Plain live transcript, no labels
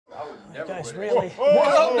You guys really. What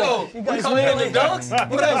up, though? You guys really. You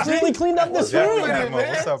guys really cleaned up this room.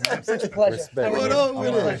 What's up, man? Such a pleasure. Respect. What up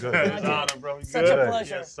with Good. it? Such a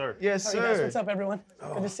pleasure. Yes, sir. Yes, How are you guys? sir. What's up, everyone?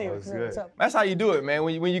 Good to see you. good. What's up? That's how you do it, man.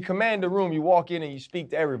 When you command the room, you walk in and you speak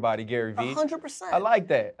to everybody, Gary Vee. 100%. I like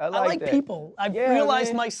that. I I like that. people. I Yeah, realized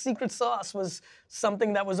man. my secret sauce was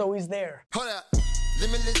something that was always there. Hold up,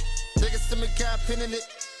 limitless. Niggas to me, got pin in it.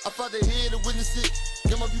 I fought the head to witness it.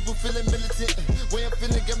 Got my people feeling militant. Way I'm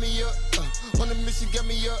feeling got me up. On the mission got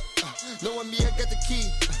me up. Knowing me, I got the key.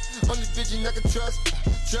 On the vision I can trust.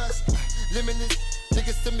 Limitless.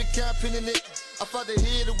 Niggas to me, got pin in it. I fought the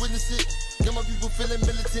head to witness it. Got my people feeling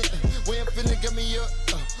militant. Way I'm feeling got me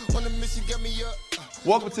up. On the mission got me up.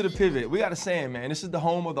 Welcome to the Pivot. We got a saying, man. This is the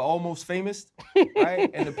home of the almost famous, right?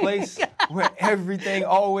 And the place where everything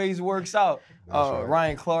always works out. Right.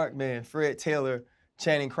 Ryan Clark, man, Fred Taylor,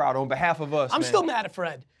 Channing Crowder, on behalf of us, I'm man. still mad at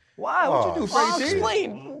Fred. Why? What'd you do, Freddie I'll T?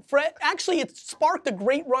 explain. Fred, actually, it sparked a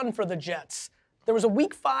great run for the Jets. There was a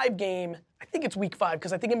Week 5 game. I think it's Week 5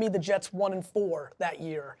 because I think it made the Jets 1-4 that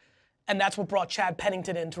year, and that's what brought Chad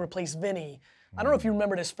Pennington in to replace Vinny. I don't know if you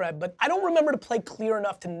remember this, Fred, but I don't remember to play clear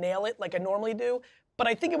enough to nail it like I normally do. But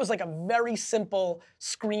I think it was like a very simple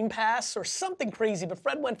screen pass or something crazy. But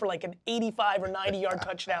Fred went for like an 85 or 90-yard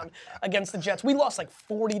touchdown against the Jets. We lost like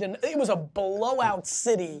 40-0. It was a blowout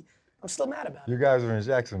city. I'm still mad about it. You guys were in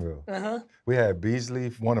Jacksonville. We had Beasley,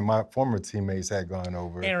 one of my former teammates had gone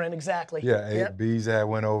over. Aaron, exactly. Yeah, Yep. Bees had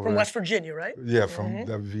went over. From West Virginia, right? Yeah, from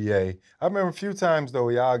the VA. I remember a few times though,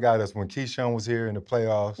 y'all got us when Keyshawn was here in the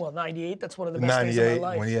playoffs. Well, 98, that's one of the best days of my 98,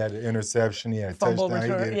 life. when he had the interception, he had a Fumble touchdown.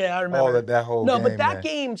 He return. did Yeah, I remember. all that whole no, game. but that man.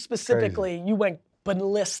 game specifically, you went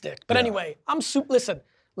ballistic. But anyway, listen,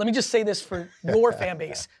 let me just say this for your fan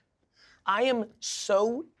base. I am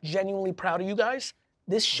so genuinely proud of you guys.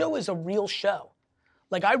 This show is a real show.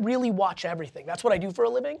 Like, I really watch everything. That's what I do for a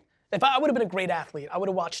living. If I would have been a great athlete, I would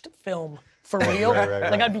have watched film for real.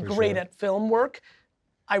 Right, like, I'd be for great sure. at film work.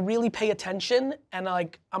 I really pay attention, and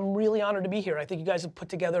I'm really honored to be here. I think you guys have put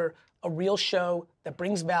together a real show that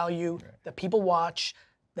brings value, that people watch,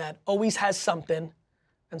 that always has something,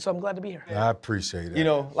 and so I'm glad to be here. I appreciate it. You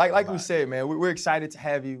know, like we said, man, we're excited to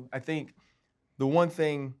have you. I think the one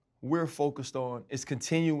thing we're focused on is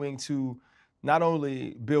continuing to not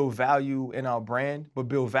only build value in our brand, but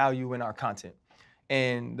build value in our content.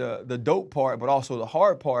 And the dope part, but also the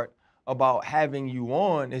hard part about having you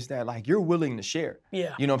on is that, like, you're willing to share.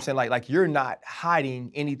 Yeah. You know what I'm saying? Like you're not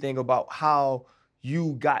hiding anything about how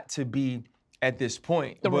you got to be at this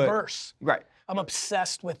point. The reverse. Right. I'm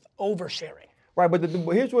obsessed with oversharing. Right, but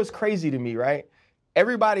here's what's crazy to me, right?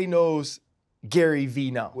 Everybody knows Gary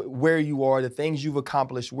Vee now, where you are, the things you've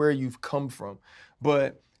accomplished, where you've come from.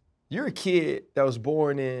 But you're a kid that was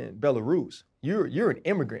born in Belarus. You're an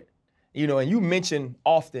immigrant, you know, and you mention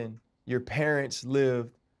often your parents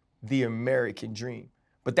lived the American dream.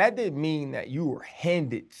 But that didn't mean that you were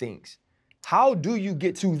handed things. How do you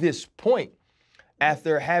get to this point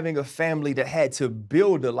after having a family that had to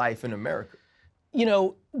build a life in America? You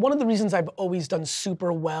know, one of the reasons I've always done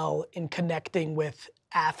super well in connecting with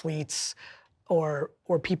athletes or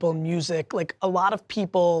people in music, like a lot of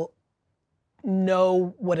people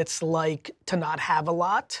know what it's like to not have a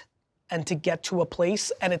lot and to get to a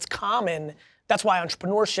place, and it's common. That's why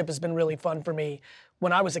entrepreneurship has been really fun for me.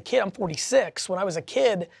 When I was a kid, I'm 46, when I was a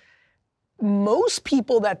kid, most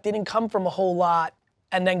people that didn't come from a whole lot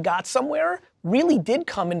and then got somewhere really did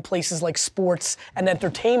come in places like sports and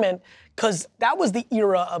entertainment, because that was the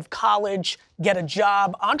era of college, get a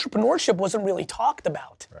job. Entrepreneurship wasn't really talked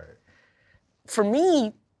about. Right. For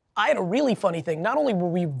me, I had a really funny thing. Not only were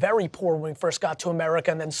we very poor when we first got to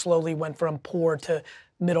America and then slowly went from poor to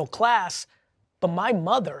middle class, but my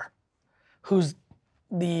mother, who's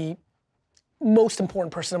the most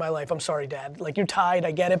important person in my life, I'm sorry, Dad, like, you're tired,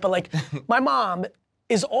 I get it, but like, my mom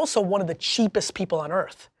is also one of the cheapest people on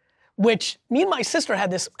earth, which me and my sister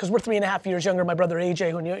had this, because we're 3.5 years younger. My brother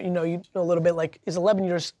AJ, who you know a little bit, like, is 11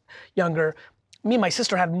 years younger. Me and my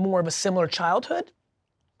sister had more of a similar childhood.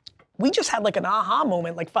 We just had like an aha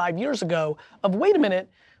moment like 5 years ago of, wait a minute,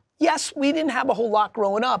 yes, we didn't have a whole lot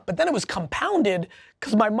growing up, but then it was compounded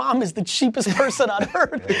because my mom is the cheapest person on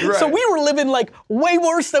earth. Right. So we were living like way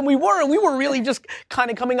worse than we were, and we were really just kind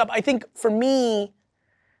of coming up. I think for me,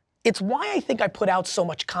 it's why I think I put out so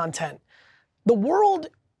much content. The world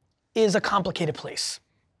is a complicated place.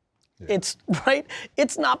 It's, right?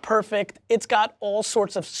 It's not perfect. It's got all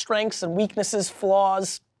sorts of strengths and weaknesses,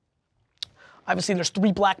 flaws. Obviously, there's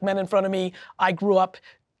 3 black men in front of me. I grew up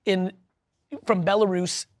from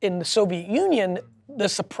Belarus in the Soviet Union. The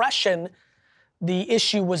suppression, the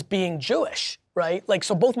issue was being Jewish, right? Like,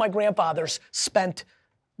 so both my grandfathers spent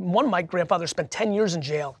one of my grandfathers spent 10 years in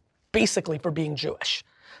jail, basically for being Jewish.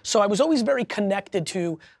 So I was always very connected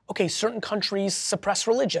to, okay, certain countries suppress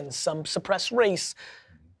religion, some suppress race,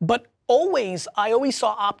 but I always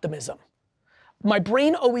saw optimism. My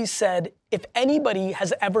brain always said, if anybody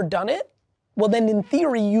has ever done it, well then in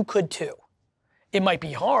theory you could too. It might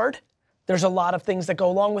be hard. There's a lot of things that go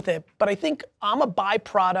along with it, but I think I'm a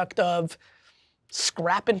byproduct of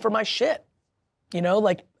scrapping for my shit. You know,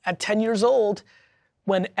 like at 10 years old,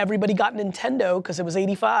 when everybody got Nintendo, because it was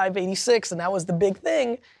 85, 86, and that was the big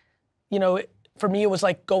thing, you know, for me it was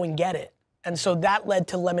like, go and get it. And so that led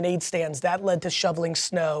to lemonade stands, that led to shoveling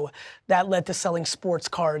snow, that led to selling sports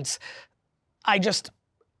cards. I just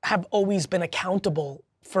have always been accountable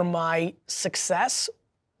for my success,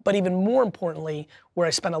 but even more importantly, where I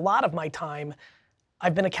spend a lot of my time,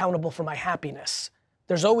 I've been accountable for my happiness.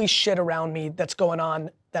 There's always shit around me that's going on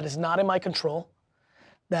that is not in my control,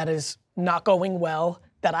 that is not going well,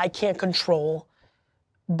 that I can't control,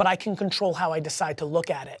 but I can control how I decide to look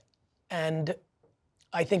at it. And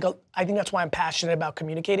I think that's why I'm passionate about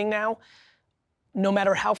communicating now. No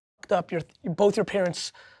matter how fucked up both your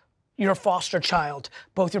parents, you're a foster child,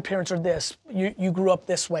 both your parents are this, you grew up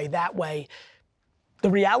this way, that way. The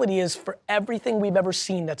reality is, for everything we've ever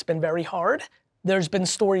seen that's been very hard, there's been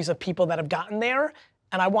stories of people that have gotten there,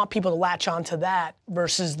 and I want people to latch onto that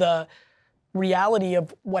versus the reality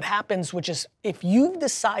of what happens, which is if you've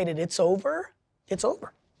decided it's over, it's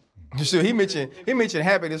over. So he mentioned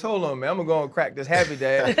happiness. Hold on, man. I'm gonna go and crack this happy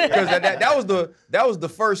dad because that was the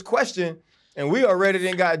first question, and we already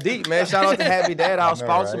done got deep, man. Shout out to Happy Dad, our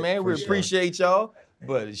sponsor, right? Man. We appreciate y'all.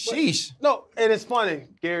 But sheesh. No, and it's funny,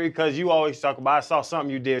 Gary, because you always talk about, I saw something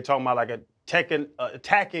you did talking about like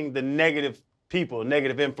attacking the negative people,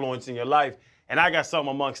 negative influence in your life. And I got something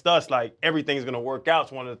amongst us, like everything's gonna work out.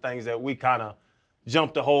 It's one of the things that we kind of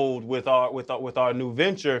jumped to hold with our new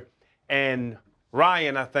venture. And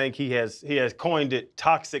Ryan, I think he has coined it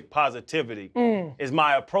toxic positivity is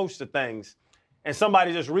my approach to things. And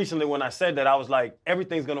somebody just recently, when I said that, I was like,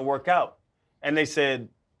 everything's gonna work out. And they said,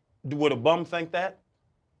 would a bum think that?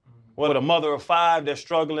 Would a mother of 5 that's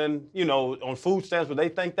struggling, you know, on food stamps, would they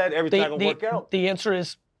think that everything's gonna work out? The answer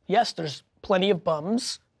is yes, there's plenty of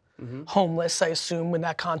bums, homeless, I assume, in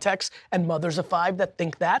that context, and mothers of 5 that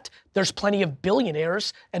think that. There's plenty of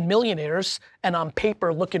billionaires and millionaires, and on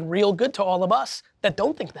paper looking real good to all of us, that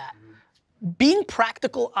don't think that. Being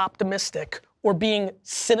practical optimistic or being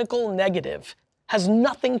cynical negative has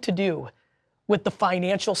nothing to do with the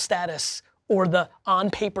financial status or the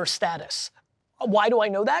on-paper status. Why do I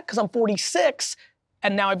know that? Because I'm 46,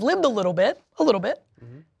 and now I've lived a little bit,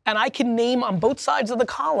 and I can name on both sides of the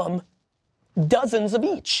column dozens of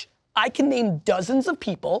each. I can name dozens of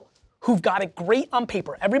people who've got it great on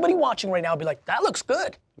paper. Everybody watching right now will be like, that looks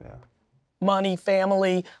good. Yeah. Money,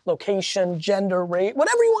 family, location, gender, race,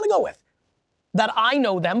 whatever you want to go with. That I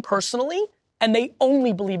know them personally, and they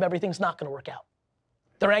only believe everything's not gonna work out.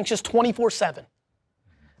 They're anxious 24/7.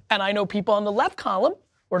 And I know people on the left column,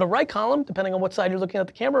 or the right column, depending on what side you're looking at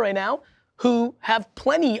the camera right now, who have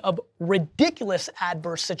plenty of ridiculous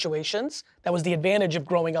adverse situations. That was the advantage of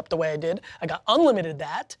growing up the way I did. I got unlimited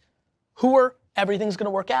that. Who are, everything's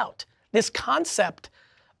gonna work out. This concept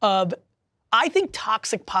of, I think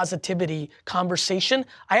toxic positivity conversation,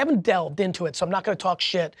 I haven't delved into it, so I'm not gonna talk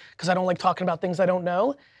shit, because I don't like talking about things I don't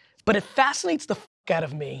know, but it fascinates the fuck out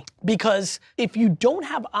of me, because if you don't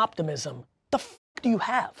have optimism, the fuck do you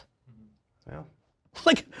have? Yeah.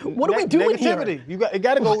 Like, what are we doing negativity. here? It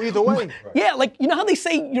got to go either way. Yeah, like, you know how they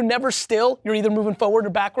say you're never still? You're either moving forward or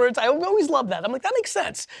backwards? I always love that. I'm like, that makes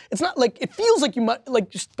sense. It's not like, it feels like you might, like,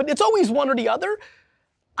 just, but it's always one or the other.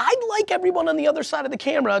 I'd like everyone on the other side of the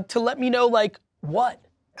camera to let me know, like, what?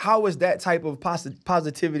 How has that type of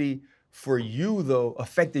positivity for you, though,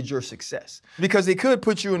 affected your success? Because it could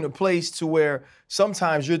put you in a place to where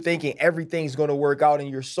sometimes you're thinking everything's gonna work out and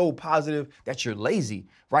you're so positive that you're lazy,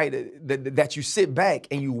 right? That you sit back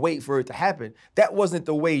and you wait for it to happen. That wasn't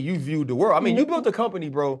the way you viewed the world. I mean, you built a company,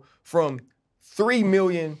 bro, from 3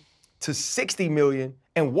 million to 60 million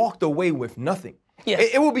and walked away with nothing.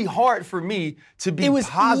 Yes. It would be hard for me to be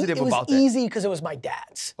positive about that. It was easy because it was my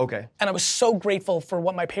dad's. Okay. And I was so grateful for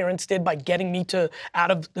what my parents did by getting me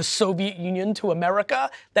out of the Soviet Union to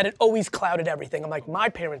America that it always clouded everything. I'm like, my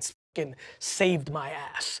parents fucking saved my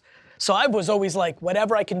ass. So I was always like,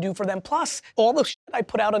 whatever I can do for them. Plus, all the shit I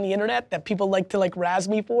put out on the internet that people like to razz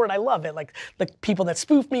me for, and I love it. Like people that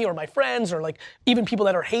spoof me or my friends or like even people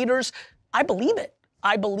that are haters, I believe it.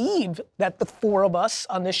 I believe that the 4 of us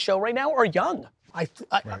on this show right now are young.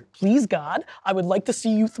 Please God, I would like to see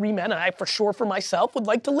you 3 men, and I for sure for myself would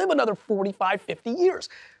like to live another 45, 50 years.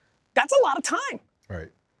 That's a lot of time. Right.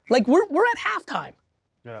 Like we're at halftime.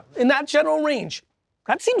 Yeah. In that general range.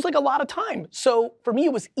 That seems like a lot of time. So for me,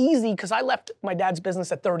 it was easy because I left my dad's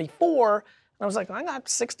business at 34. And I was like, I got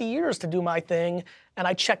 60 years to do my thing. And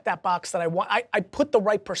I checked that box that I want. I put the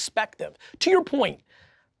right perspective. To your point,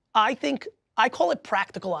 I call it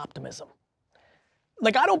practical optimism.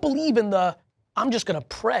 Like I don't believe in I'm just gonna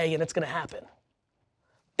pray and it's gonna happen.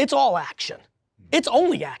 It's all action. It's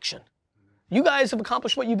only action. You guys have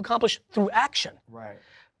accomplished what you've accomplished through action. Right.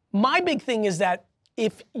 My big thing is that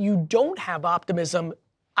if you don't have optimism,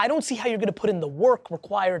 I don't see how you're gonna put in the work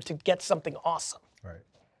required to get something awesome. Right.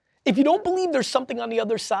 If you don't believe there's something on the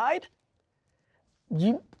other side,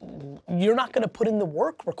 you're not gonna put in the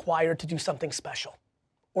work required to do something special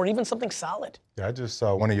or even something solid. Yeah, I just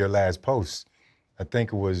saw one of your last posts. I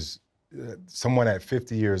think it was someone at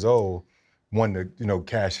 50 years old wanted to,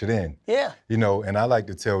 cash it in. Yeah. And I like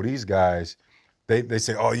to tell these guys, they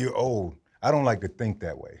say, oh, you're old. I don't like to think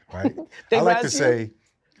that way, right? I like to say,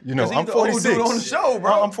 I'm 46. On the show,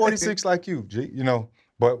 bro. I'm 46 like you, G,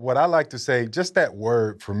 But what I like to say, just that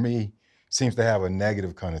word for me seems to have a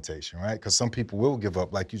negative connotation, right? Because some people will give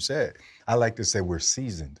up, like you said. I like to say we're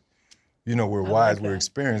seasoned. We're wise, we're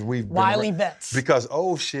experienced. We've been Wily vets. Because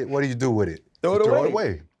old shit, what do you do with it? Throw it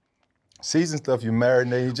away. Seasoned stuff, you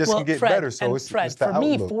marinate, you just can get Fred, better. So it's Fred, it's the for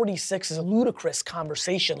me, outlook. 46 is a ludicrous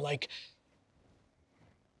conversation. Like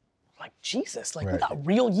Jesus, we got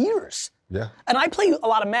real years. Yeah. And I play a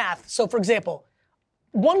lot of math. So for example,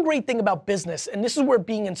 one great thing about business, and this is where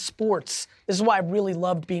being in sports, this is why I really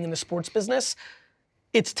loved being in the sports business.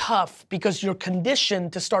 It's tough because you're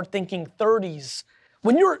conditioned to start thinking 30s.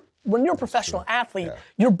 When you're a professional athlete,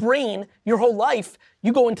 your brain, your whole life,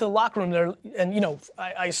 you go into the locker room there, and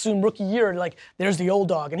I assume rookie year, there's the old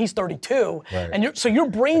dog, and he's 32, right. and so your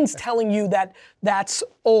brain's telling you that that's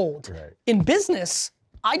old. Right. In business,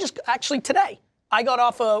 today, I got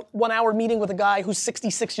off a 1-hour meeting with a guy who's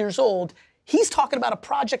 66 years old. He's talking about a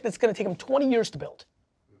project that's gonna take him 20 years to build.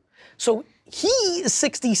 So he is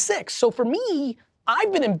 66. So for me,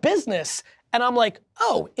 I've been in business and I'm like,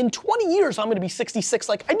 oh, in 20 years, I'm gonna be 66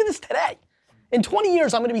 like, I did this today. In 20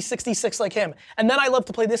 years, I'm gonna be 66 like him. And then I love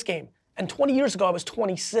to play this game. And 20 years ago, I was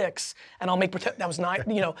 26, and that was I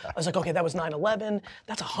was like, okay, that was 9/11,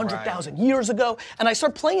 that's 100,000 years ago. And I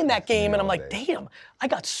start playing that game, and I'm like, damn, I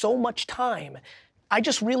got so much time. I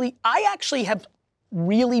actually have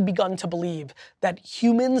really begun to believe that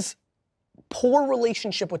humans' poor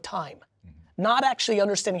relationship with time, not actually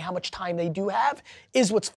understanding how much time they do have,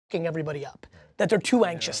 is what's fucking everybody up. That they're too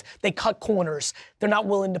anxious, they cut corners, they're not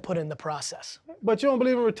willing to put in the process. But you don't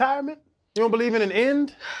believe in retirement? You don't believe in an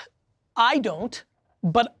end? I don't,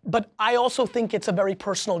 but I also think it's a very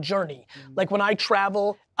personal journey. Like when I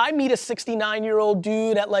travel, I meet a 69-year-old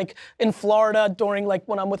dude in Florida during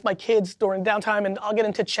when I'm with my kids during downtime, and I'll get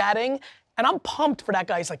into chatting, and I'm pumped for that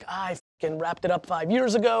guy. He's like, I fucking wrapped it up 5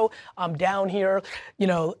 years ago. I'm down here.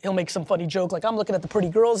 He'll make some funny joke like, I'm looking at the pretty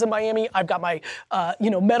girls in Miami. I've got my,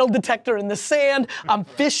 metal detector in the sand. I'm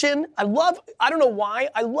fishing. I don't know why,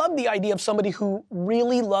 I love the idea of somebody who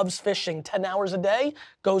really loves fishing 10 hours a day,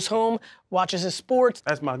 goes home, watches his sports.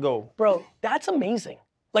 That's my goal. Bro, that's amazing.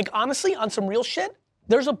 Honestly, on some real shit,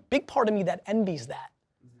 there's a big part of me that envies that.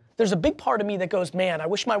 There's a big part of me that goes, man, I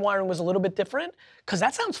wish my wiring was a little bit different, because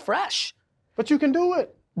that sounds fresh. But you can do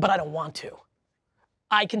it. But I don't want to.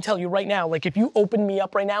 I can tell you right now, if you opened me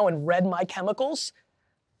up right now and read my chemicals,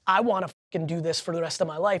 I want to fucking do this for the rest of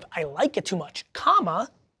my life. I like it too much,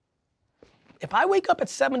 if I wake up at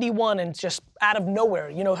 71 and just out of nowhere,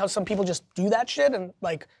 you know how some people just do that shit and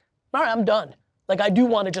all right, I'm done. I do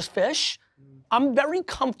want to just fish. I'm very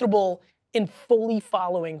comfortable in fully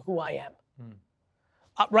following who I am.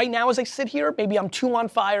 Right now as I sit here, maybe I'm too on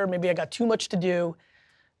fire, maybe I got too much to do.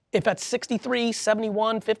 If at 63,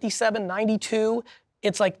 71, 57, 92,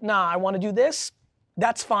 it's nah, I want to do this,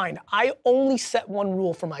 that's fine. I only set one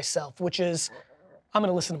rule for myself, which is I'm going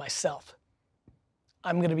to listen to myself.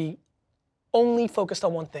 I'm going to be only focused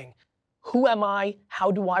on one thing. Who am I?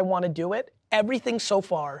 How do I want to do it? Everything so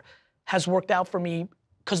far has worked out for me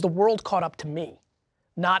because the world caught up to me,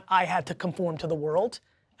 not I had to conform to the world,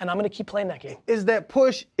 and I'm going to keep playing that game. Is that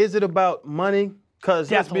push, is it about money?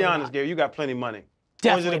 Because let's be honest, not. Gary, you got plenty of money.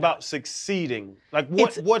 Definitely or is it about not. Succeeding?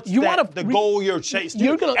 What's the goal you're chasing?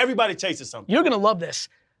 Everybody chases something. You're gonna love this.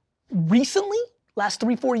 Recently, last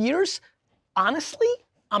 3-4 years, honestly,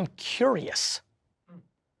 I'm curious.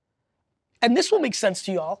 And this will make sense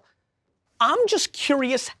to y'all. I'm just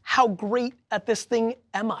curious how great at this thing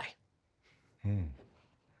am I?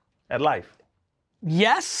 At life.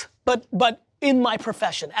 Yes, but in my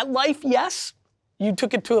profession. At life, yes. You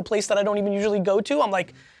took it to a place that I don't even usually go to. I'm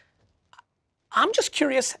like, I'm just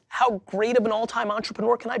curious, how great of an all-time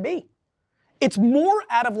entrepreneur can I be? It's more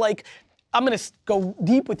out of like, I'm gonna go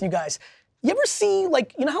deep with you guys. You ever see,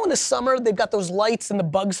 like, you know how in the summer they've got those lights and the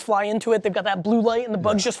bugs fly into it? They've got that blue light and the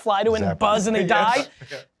bugs just fly to it and buzz and they die?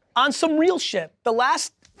 On some real shit, the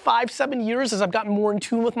last 5-7 years as I've gotten more in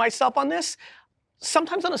tune with myself on this,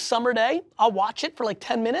 sometimes on a summer day, I'll watch it for like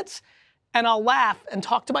 10 minutes and I'll laugh and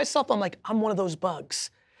talk to myself. I'm like, I'm one of those bugs.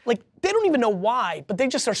 Like, they don't even know why, but they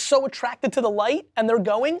just are so attracted to the light and they're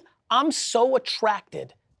going. I'm so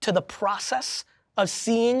attracted to the process of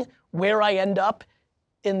seeing where I end up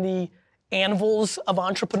in the anvils of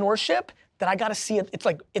entrepreneurship that I gotta see it. It's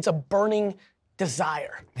like, it's a burning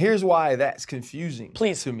desire. Here's why that's confusing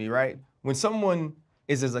Please. to me, right? When someone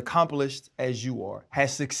is as accomplished as you are,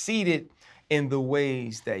 has succeeded in the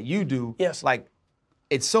ways that you do, Yes. like,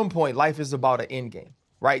 at some point, life is about an end game,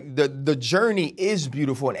 right? The journey is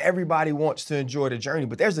beautiful and everybody wants to enjoy the journey,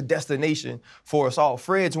 but there's a destination for us all.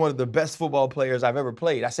 Fred's one of the best football players I've ever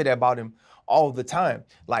played. I say that about him all the time.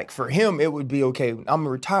 Like, for him, it would be, okay, I'm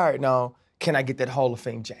retired now, can I get that Hall of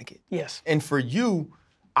Fame jacket? Yes. And for you,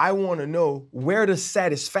 I want to know, where does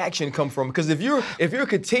satisfaction come from? Because if you're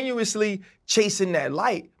continuously chasing that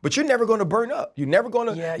light, but you're never going to burn up. You're never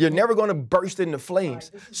going to burst into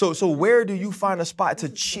flames. So where do you find a spot to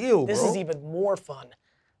chill, bro? This is even more fun,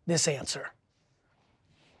 this answer.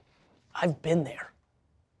 I've been there.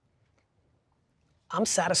 I'm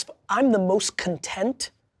satisfied. I'm the most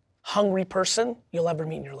content, hungry person you'll ever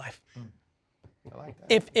meet in your life. I like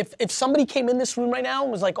that. If somebody came in this room right now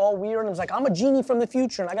and was like all weird and was like, I'm a genie from the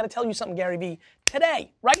future and I gotta tell you something, Gary Vee.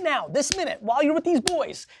 Today, right now, this minute, while you're with these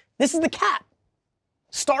boys, this is the cap.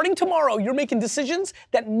 Starting tomorrow, you're making decisions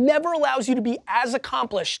that never allows you to be as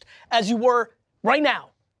accomplished as you were right now.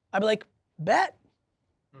 I'd be like, bet.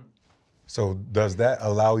 So does that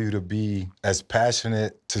allow you to be as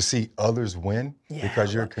passionate to see others win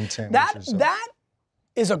because you're content with yourself? That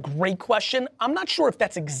is a great question. I'm not sure if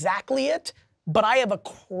that's exactly it, but I have a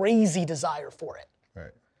crazy desire for it.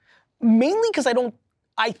 Right. Mainly because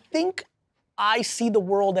I think I see the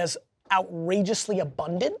world as outrageously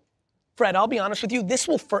abundant. Fred, I'll be honest with you, this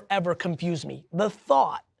will forever confuse me. The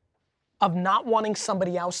thought of not wanting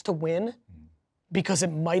somebody else to win because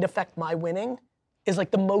it might affect my winning is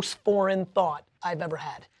like the most foreign thought I've ever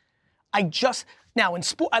had. Now in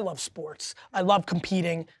sport, I love sports. I love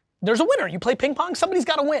competing. There's a winner. You play ping pong, somebody's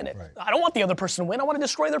gotta win. Right. I don't want the other person to win, I wanna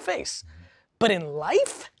destroy their face. But in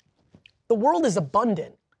life, the world is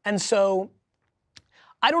abundant. And so,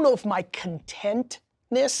 I don't know if my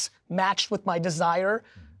contentness matched with my desire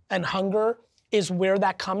and hunger is where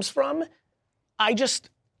that comes from. I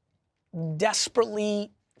just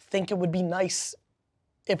desperately think it would be nice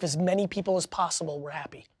if as many people as possible were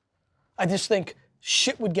happy. I just think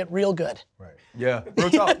shit would get real good. Right. Yeah,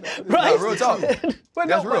 real talk. Right? No, real talk. But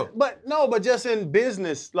That's no, real. But just in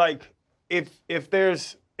business, like if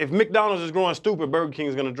McDonald's is growing stupid, Burger King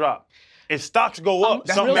is gonna drop. If stocks go up,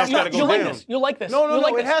 something else gotta go down. You'll like this. No,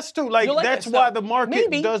 You'll it has to. Like, that's why the market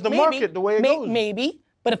does the market the way it goes. Maybe,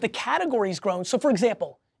 but if the category's grown, so for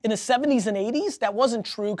example, in the 70s and 80s, that wasn't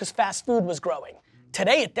true because fast food was growing.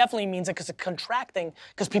 Today, it definitely means it because it's contracting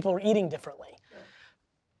because people are eating differently.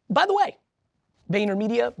 By the way,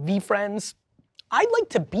 VaynerMedia, VFriends, I'd like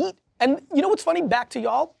to beat, and you know what's funny, back to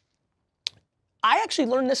y'all? I actually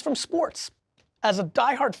learned this from sports. As a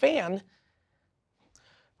diehard fan,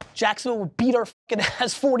 Jacksonville would beat our fucking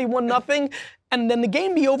ass 41-0, and then the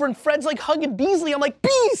game be over and Fred's like hugging Beasley. I'm like,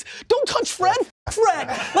 Bees, don't touch Fred, Fred.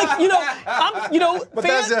 Like, But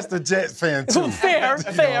that's just a Jets fan too. Fair. You know what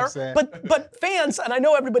I'm saying? But fans, and I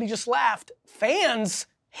know everybody just laughed, fans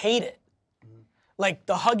hate it. Like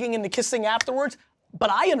the hugging and the kissing afterwards, but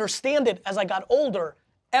I understand it as I got older.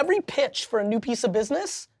 Every pitch for a new piece of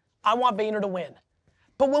business, I want Vayner to win.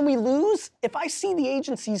 But when we lose, if I see the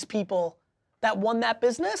agency's people that won that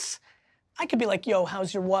business, I could be like, yo,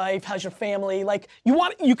 how's your wife? How's your family? Like,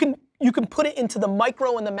 you can put it into the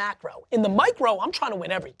micro and the macro. In the micro, I'm trying to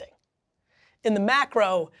win everything. In the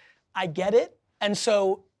macro, I get it. And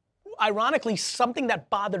so, ironically, something that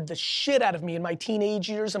bothered the shit out of me in my teenage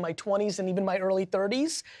years and my 20s and even my early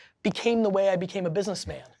 30s became the way I became a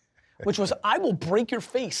businessman, which was I will break your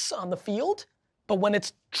face on the field, but when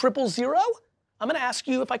it's 000, I'm gonna ask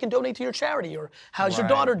you if I can donate to your charity, or how's your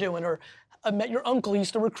daughter doing, or I met your uncle, he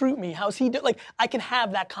used to recruit me, how's he doing? Like, I can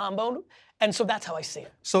have that combo, and so that's how I see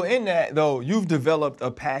it. So in that, though, you've developed a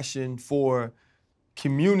passion for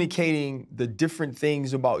communicating the different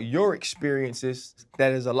things about your experiences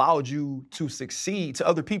that has allowed you to succeed to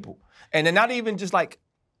other people. And then not even just like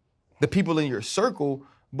the people in your circle,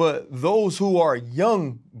 but those who are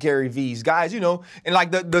young Gary Vees, guys, and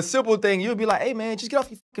like the simple thing, you'll be like, hey man, just get off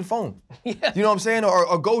your fucking phone. Yeah. You know what I'm saying?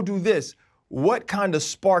 Or go do this. What kind of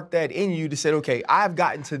sparked that in you to say, okay, I've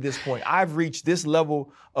gotten to this point. I've reached this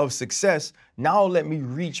level of success. Now let me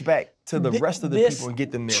reach back to the rest of the people and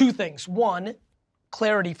get them there. Two things. One,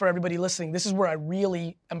 clarity for everybody listening. This is where I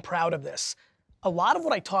really am proud of this. A lot of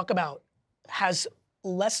what I talk about has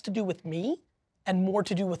less to do with me and more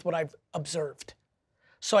to do with what I've observed.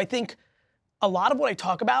 So I think a lot of what I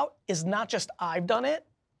talk about is not just I've done it.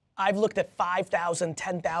 I've looked at 5,000,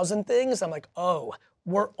 10,000 things. I'm like, oh,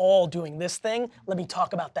 we're all doing this thing. Let me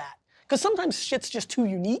talk about that. Because sometimes shit's just too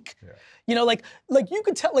unique. Yeah. Like you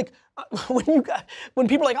could tell, when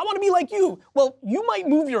people are like, I want to be like you. Well, you might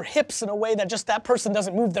move your hips in a way that just that person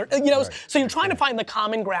doesn't move their, right. So you're trying to find the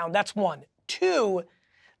common ground. That's one. Two,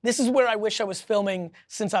 this is where I wish I was filming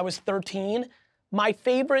since I was 13. My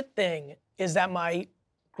favorite thing is that my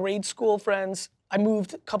grade school friends, I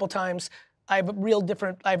moved a couple times. I have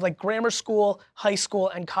I have like grammar school, high school,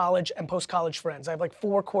 and college and post-college friends. I have like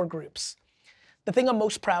 4 core groups. The thing I'm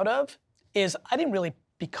most proud of is I didn't really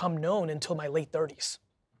become known until my late 30s.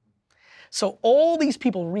 So all these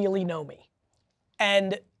people really know me.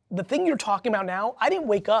 And the thing you're talking about now, I didn't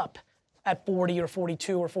wake up at 40 or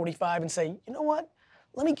 42 or 45 and say, you know what?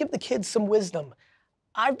 Let me give the kids some wisdom.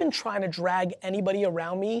 I've been trying to drag anybody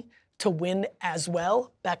around me to win as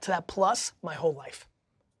well, back to that plus, my whole life.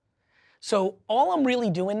 So all I'm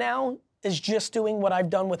really doing now is just doing what I've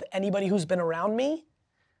done with anybody who's been around me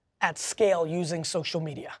at scale using social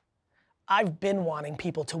media. I've been wanting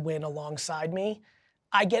people to win alongside me.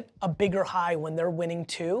 I get a bigger high when they're winning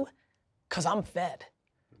too, because I'm fed.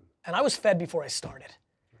 And I was fed before I started.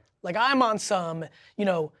 Like I'm on some,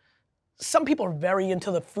 some people are very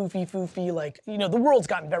into the foofy, like, the world's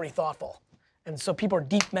gotten very thoughtful. And so people are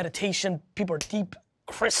deep meditation, people are deep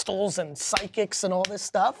crystals and psychics and all this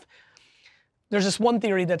stuff. There's this one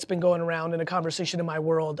theory that's been going around in a conversation in my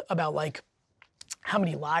world about like, how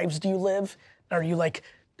many lives do you live? Are you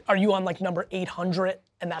on like number 800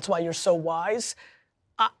 and that's why you're so wise?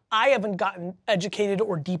 I haven't gotten educated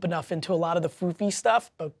or deep enough into a lot of the foofy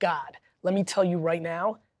stuff, but God, let me tell you right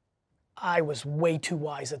now, I was way too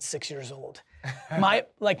wise at 6 years old. My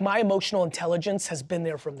emotional intelligence has been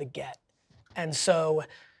there from the get. And so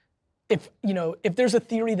if there's a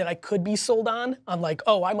theory that I could be sold on like,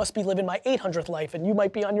 oh, I must be living my 800th life and you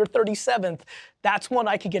might be on your 37th, that's one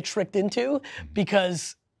I could get tricked into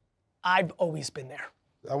because I've always been there.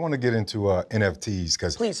 I want to get into NFTs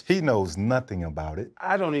because he knows nothing about it.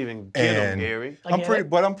 I don't even get them, Gary.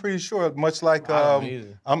 But I'm pretty sure, much like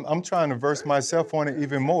I'm trying to verse myself on it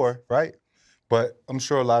even more, right? But I'm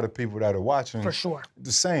sure a lot of people that are watching, for sure,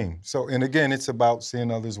 the same. So, and again, it's about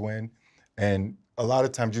seeing others win, and a lot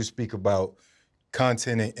of times you speak about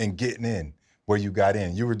content and getting in where you got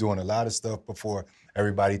in. You were doing a lot of stuff before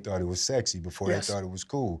everybody thought it was sexy, before they thought it was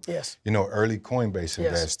cool. Yes. Early Coinbase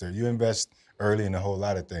investor. You invest early in a whole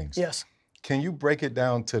lot of things. Yes. Can you break it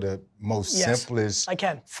down to the most simplest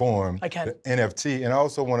form, I can. The NFT? And I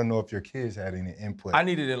also want to know if your kids had any input. I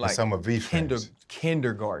needed it like some of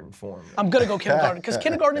kindergarten form. I'm going to go kindergarten because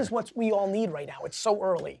kindergarten is what we all need right now. It's so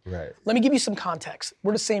early. Right. Let me give you some context.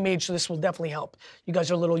 We're the same age, so this will definitely help. You guys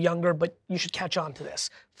are a little younger, but you should catch on to this.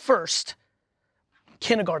 First,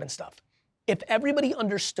 kindergarten stuff. If everybody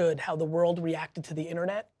understood how the world reacted to the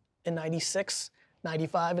internet in 96,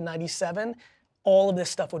 95, and 97, all of this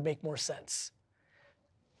stuff would make more sense.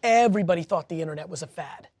 Everybody thought the internet was a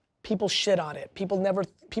fad. People shit on it.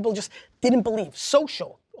 People just didn't believe.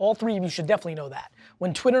 Social, all three of you should definitely know that.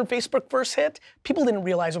 When Twitter and Facebook first hit, people didn't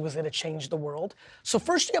realize it was gonna change the world. So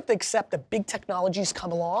first you have to accept that big technologies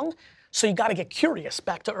come along, so you gotta get curious.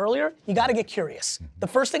 Back to earlier, you gotta get curious. The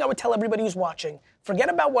first thing I would tell everybody who's watching, forget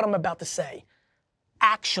about what I'm about to say.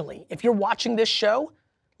 Actually, if you're watching this show,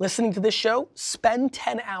 listening to this show, spend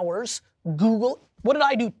 10 hours, Google, what did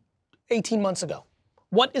I do 18 months ago?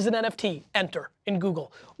 What is an NFT? Enter in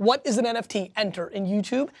Google. What is an NFT? Enter in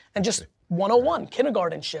YouTube. And just 101,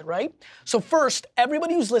 kindergarten shit, right? So first,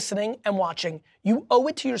 everybody who's listening and watching, you owe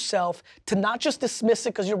it to yourself to not just dismiss it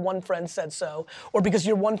because your one friend said so, or because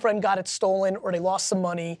your one friend got it stolen, or they lost some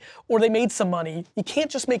money, or they made some money. You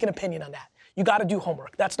can't just make an opinion on that. You gotta do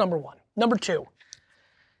homework. That's number one. Number two,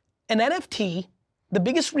 an NFT, the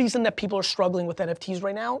biggest reason that people are struggling with NFTs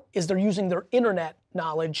right now is they're using their internet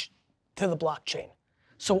knowledge to the blockchain.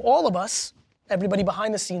 So all of us, everybody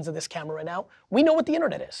behind the scenes of this camera right now, we know what the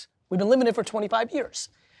internet is. We've been living it for 25 years.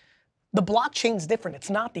 The blockchain's different, it's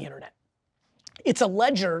not the internet. It's a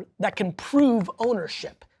ledger that can prove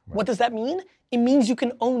ownership. Right. What does that mean? It means you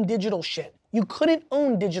can own digital shit. You couldn't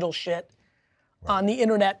own digital shit on the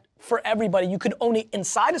internet for everybody. You could own it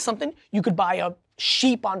inside of something. You could buy a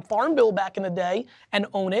sheep on Farmville back in the day and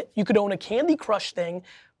own it. You could own a Candy Crush thing,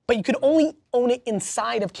 but you could only own it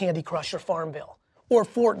inside of Candy Crush or Farmville or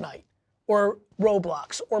Fortnite or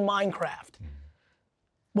Roblox or Minecraft.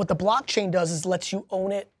 What the blockchain does is lets you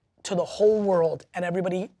own it to the whole world and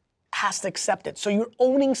everybody has to accept it. So you're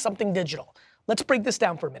owning something digital. Let's break this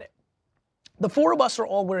down for a minute. The four of us are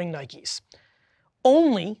all wearing Nikes.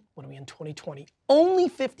 Only, what are we in 2020? Only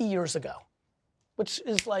 50 years ago, which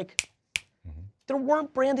is like, there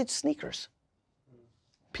weren't branded sneakers.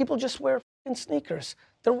 People just wear f***ing sneakers.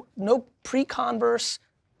 There were no pre-Converse,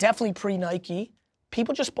 definitely pre-Nike.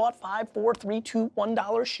 People just bought $5, $4, $3, $2,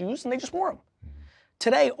 $1 shoes and they just wore them.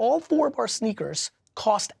 Today, all four of our sneakers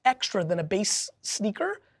cost extra than a base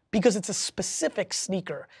sneaker because it's a specific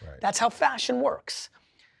sneaker. Right. That's how fashion works.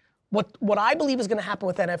 What I believe is gonna happen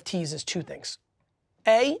with NFTs is two things.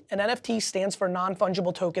 A, an NFT stands for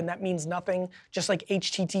non-fungible token. That means nothing, just like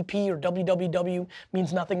HTTP or www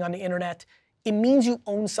means nothing on the internet. It means you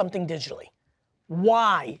own something digitally.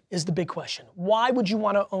 Why is the big question. Why would you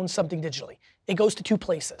wanna own something digitally? It goes to two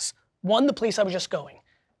places. One, the place I was just going,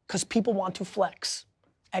 because people want to flex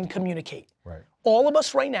and communicate. Right. All of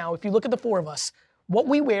us right now, if you look at the four of us, what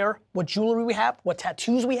we wear, what jewelry we have, what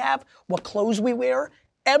tattoos we have, what clothes we wear,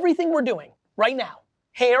 everything we're doing right now,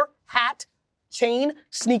 hair, hat, chain,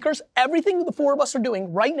 sneakers, everything the four of us are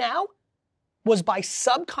doing right now was by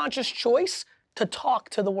subconscious choice to talk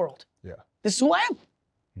to the world. Yeah. This is who I am.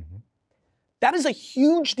 That is a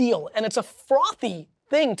huge deal, and it's a frothy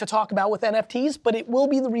thing to talk about with NFTs, but it will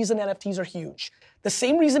be the reason NFTs are huge. The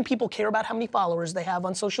same reason people care about how many followers they have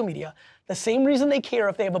on social media, the same reason they care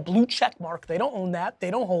if they have a blue check mark, they don't own that,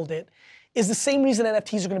 they don't hold it, is the same reason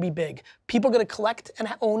NFTs are gonna be big. People are gonna collect and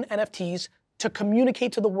own NFTs to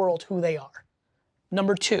communicate to the world who they are.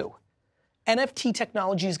 Number two, NFT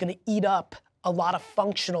technology is gonna eat up a lot of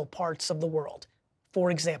functional parts of the world.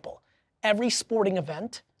 For example, every sporting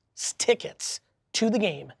event, tickets to the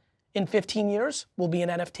game in 15 years will be an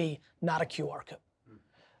NFT, not a QR code.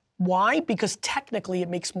 Why? Because technically it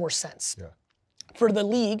makes more sense. Yeah. For the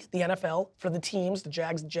league, the NFL, for the teams, the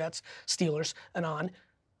Jags, the Jets, Steelers, and on,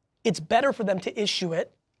 it's better for them to issue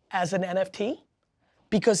it as an NFT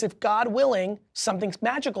because if God willing, something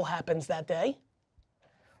magical happens that day,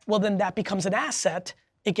 well then that becomes an asset,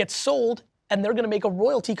 it gets sold, and they're gonna make a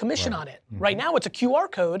royalty commission on it. Right now it's a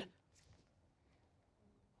QR code.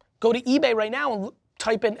 Go to eBay right now and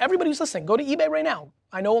type in, everybody who's listening, go to eBay right now.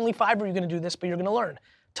 I know only 5 of you are gonna do this, but you're gonna learn.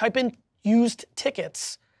 Type in used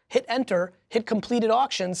tickets, hit enter, hit completed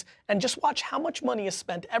auctions, and just watch how much money is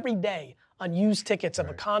spent every day on used tickets of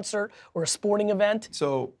a concert or a sporting event.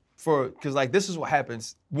 So because like this is what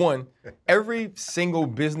happens. One, every single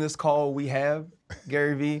business call we have,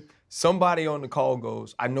 Gary Vee, somebody on the call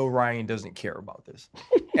goes, I know Ryan doesn't care about this.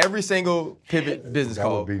 Every single pivot business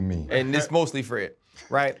call. That would be me. And it's mostly Fred,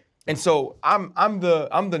 right? And so I'm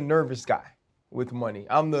the nervous guy with money.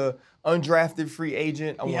 I'm the undrafted free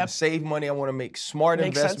agent. I want to save money. I want to make smart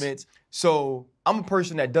investments. So I'm a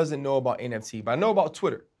person that doesn't know about NFT, but I know about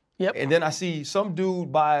Twitter. Yep. And then I see some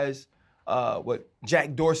dude buys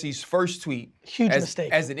Jack Dorsey's first tweet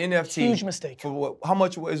mistake. As an NFT. Huge mistake. For how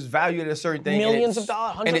much was valued at a certain thing. Millions of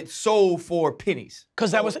dollars. And it sold for pennies.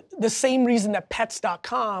 Because that was the same reason that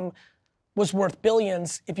pets.com was worth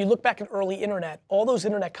billions. If you look back at early internet, all those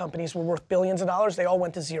internet companies were worth billions of dollars, they all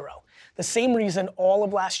went to zero. The same reason all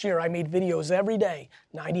of last year I made videos every day,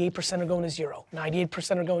 98% are going to zero,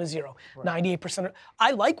 98% are going to zero, 98% are,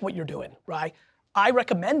 I like what you're doing, right? I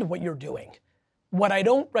recommend what you're doing. What I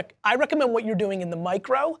don't, I recommend what you're doing in the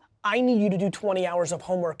micro, I need you to do 20 hours of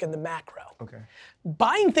homework in the macro. Okay.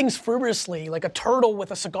 Buying things frivolously, like a turtle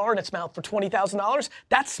with a cigar in its mouth for $20,000,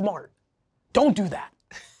 that's smart. Don't do that.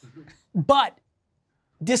 But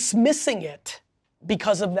dismissing it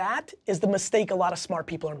because of that is the mistake a lot of smart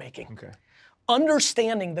people are making. Okay.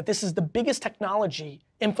 Understanding that this is the biggest technology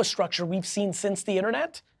infrastructure we've seen since the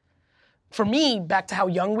internet. For me, back to how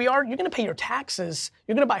young we are, you're gonna pay your taxes,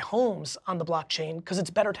 you're gonna buy homes on the blockchain because it's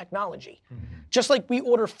better technology. Just like we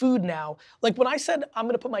order food now. Like when I said I'm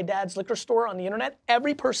gonna put my dad's liquor store on the internet,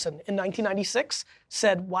 every person in 1996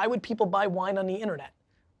 said, why would people buy wine on the internet?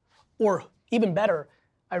 Or even better,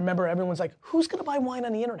 I remember everyone's like, who's gonna buy wine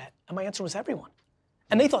on the internet? And my answer was everyone.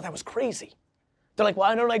 And they thought that was crazy. They're like,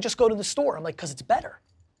 why don't I just go to the store? I'm like, because it's better.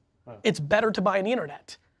 It's better to buy on the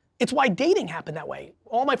internet. It's why dating happened that way.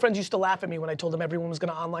 All my friends used to laugh at me when I told them everyone was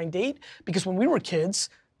gonna online date, because when we were kids,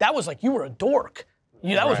 that was like, you were a dork.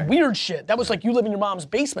 That was weird shit. That was like, you live in your mom's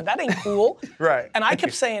basement. That ain't cool. Right. And I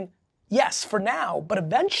kept saying, yes, for now, but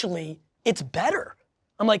eventually, it's better.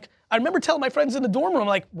 I'm like, I remember telling my friends in the dorm room,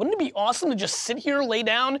 like, wouldn't it be awesome to just sit here, lay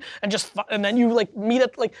down, and then you like meet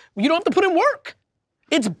at, like, you don't have to put in work.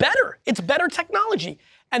 It's better technology.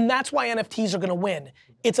 And that's why NFTs are gonna win.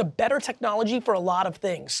 It's a better technology for a lot of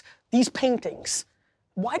things. These paintings,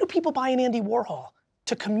 why do people buy an Andy Warhol?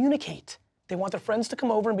 To communicate. They want their friends to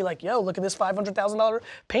come over and be like, yo, look at this $500,000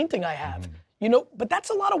 painting I have. You know, but that's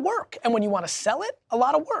a lot of work. And when you want to sell it, a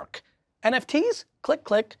lot of work. NFTs, click,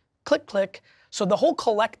 click, click, click. So the whole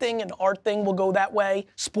collecting and art thing will go that way.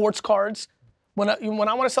 Sports cards. When I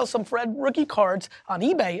want to sell some Fred rookie cards on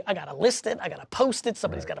eBay, I got to list it, I got to post it,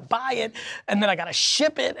 somebody's got to buy it, and then I got to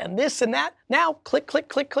ship it and this and that. Now, click, click,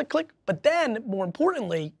 click, click, click. But then, more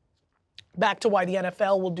importantly, back to why the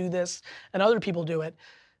NFL will do this and other people do it,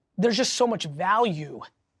 there's just so much value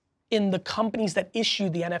in the companies that issue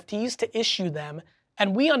the NFTs to issue them.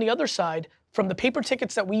 And we on the other side, from the paper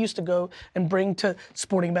tickets that we used to go and bring to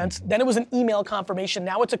sporting events, then it was an email confirmation,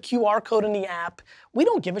 now it's a QR code in the app. We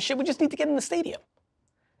don't give a shit, we just need to get in the stadium.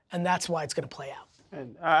 And that's why it's gonna play out.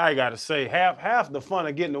 And I gotta say, half the fun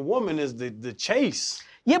of getting a woman is the chase.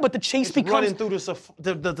 Yeah, but the chase becomes running through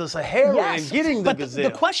the Sahara and getting the gazelle.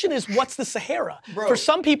 The question is, what's the Sahara? For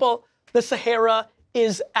some people, the Sahara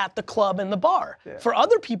is at the club and the bar. Yeah. For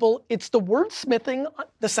other people, it's the wordsmithing.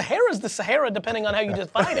 The Sahara is the Sahara, depending on how you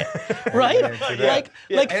define it, right? Like,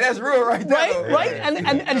 and that's real right there. Right. And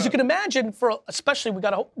as you can imagine, especially we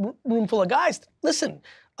got a room full of guys. Listen,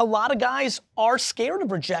 a lot of guys are scared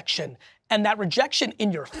of rejection, and that rejection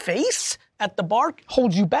in your face at the bar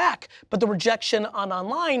holds you back. But the rejection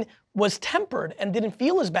online was tempered and didn't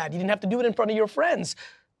feel as bad. You didn't have to do it in front of your friends.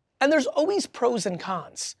 And there's always pros and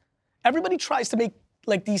cons. Everybody tries to make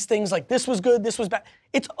like these things like this was good, this was bad.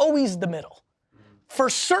 It's always the middle. For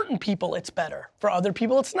certain people, it's better. For other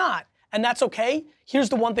people, it's not. And that's okay. Here's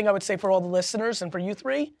the one thing I would say for all the listeners and for you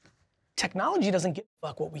three. Technology doesn't give a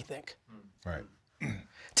fuck what we think. Right.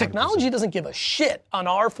 Technology doesn't give a shit on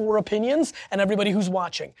our 4 opinions and everybody who's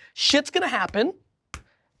watching. Shit's gonna happen,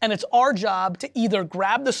 and it's our job to either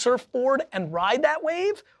grab the surfboard and ride that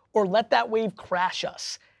wave or let that wave crash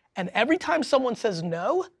us. And every time someone says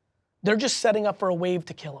no, they're just setting up for a wave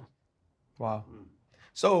to kill them. Wow.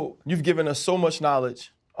 So you've given us so much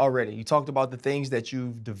knowledge already. You talked about the things that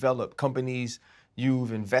you've developed, companies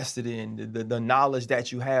you've invested in, the knowledge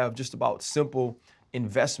that you have just about simple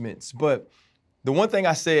investments. But the one thing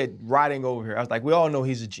I said riding over here, I was like, we all know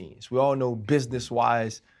he's a genius. We all know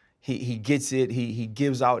business-wise, he gets it. He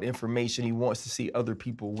gives out information. He wants to see other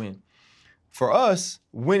people win. For us,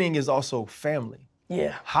 winning is also family.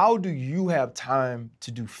 Yeah. How do you have time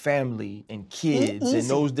to do family and kids and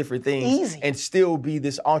those different things and still be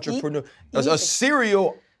this entrepreneur, a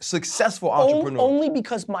serial successful entrepreneur? Only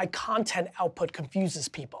because my content output confuses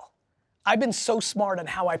people. I've been so smart on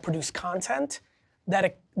how I produce content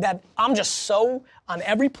that I'm just so on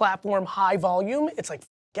every platform, high volume. It's like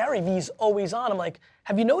Gary Vee's always on. I'm like,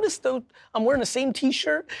 have you noticed though I'm wearing the same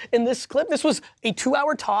t-shirt in this clip? This was a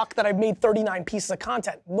 2-hour talk that I've made 39 pieces of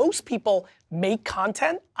content. Most people make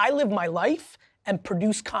content. I live my life and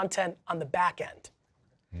produce content on the back end.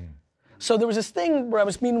 So there was this thing where I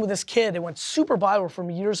was meeting with this kid. It went super viral from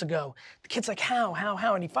years ago. The kid's like, how?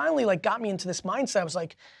 And he finally like got me into this mindset. I was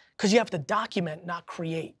like, because you have to document, not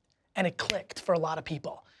create. And it clicked for a lot of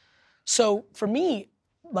people. So for me,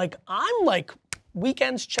 like I'm like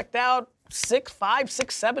weekends checked out, 5,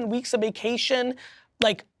 6, 7 weeks of vacation.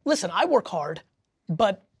 Like, listen, I work hard,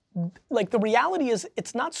 but like the reality is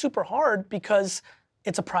it's not super hard because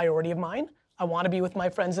it's a priority of mine. I want to be with my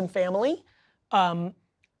friends and family.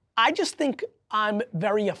 I just think I'm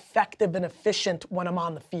very effective and efficient when I'm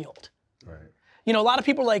on the field. Right. You know, a lot of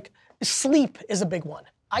people are like, sleep is a big one.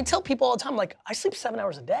 I tell people all the time, like, I sleep 7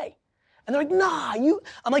 hours a day. And they're like, nah,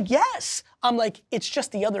 I'm like, yes. I'm like, it's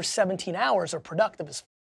just the other 17 hours are productive as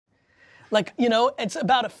like, you know, it's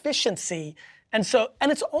about efficiency. And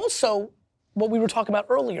it's also what we were talking about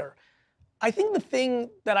earlier. I think the thing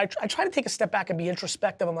that I try to take a step back and be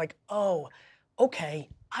introspective. I'm like, oh, okay,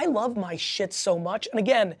 I love my shit so much. And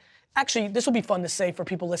again, actually, this will be fun to say for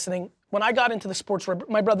people listening. When I got into the sports,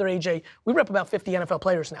 my brother AJ, we rep about 50 NFL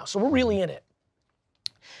players now, so we're really in it.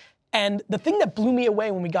 And the thing that blew me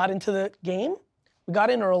away when we got into the game, we got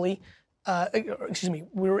in early,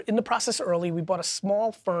 we were in the process early. We bought a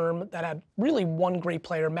small firm that had really one great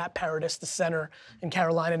player, Matt Paradis, the center in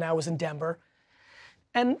Carolina, now is in Denver.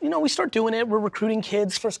 And you know, we start doing it, we're recruiting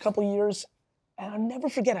kids first couple years. And I'll never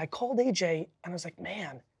forget, I called AJ and I was like,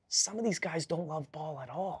 man, some of these guys don't love ball at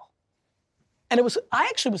all. And I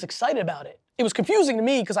actually was excited about it. It was confusing to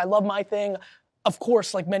me because I love my thing. Of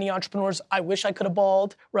course, like many entrepreneurs, I wish I could have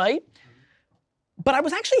balled, right? But I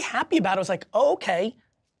was actually happy about it. I was like, oh, okay,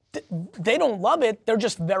 they don't love it. They're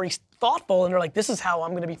just very thoughtful, and they're like, this is how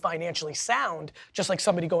I'm gonna be financially sound, just like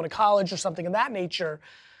somebody going to college or something of that nature.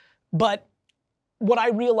 But what I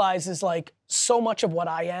realize is like, so much of what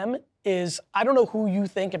I am is, I don't know who you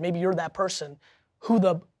think, and maybe you're that person,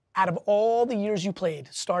 out of all the years you played,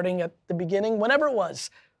 starting at the beginning, whenever it was,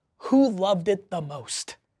 who loved it the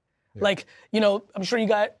most? Yeah. Like, I'm sure you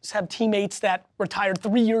guys have teammates that retired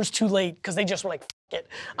 3 years too late because they just were like, F it,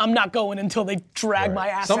 I'm not going until they drag my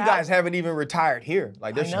ass out. Some guys haven't even retired here.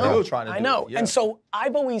 Like, they're still trying to do it. I know. And so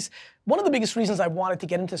I've always, one of the biggest reasons I wanted to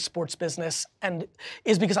get into sports business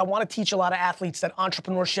is because I want to teach a lot of athletes that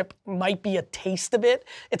entrepreneurship might be a taste of it.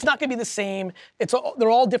 It's not going to be the same. They're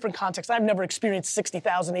all different contexts. I've never experienced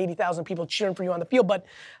 60,000, 80,000 people cheering for you on the field, but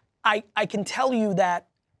I can tell you that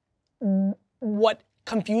what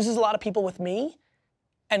confuses a lot of people with me,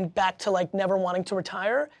 and back to like never wanting to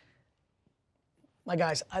retire, my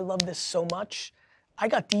guys, I love this so much. I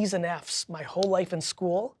got D's and F's my whole life in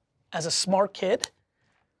school as a smart kid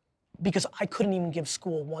because I couldn't even give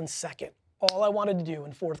school 1 second. All I wanted to do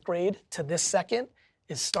in 4th grade to this second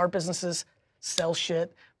is start businesses, sell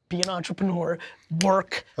shit, be an entrepreneur,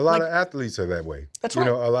 work. A lot of athletes are that way. That's right.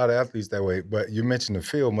 A lot of athletes that way. But you mentioned the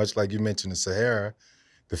field, much like you mentioned the Sahara.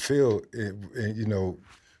 The field,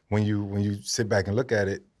 when you sit back and look at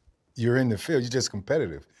it, you're in the field. You're just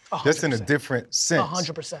competitive, 100%. Just in a different sense.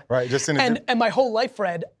 100%. Right. Just in and my whole life,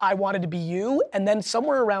 Fred, I wanted to be you. And then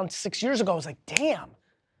somewhere around 6 years ago, I was like, damn.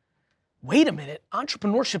 Wait a minute.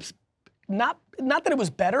 Entrepreneurship's not that it was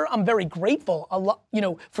better. I'm very grateful. A lot,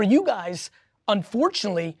 for you guys.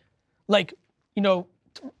 Unfortunately,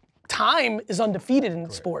 time is undefeated in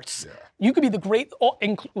sports. Yeah. You could be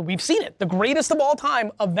we've seen it, the greatest of all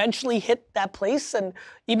time eventually hit that place, and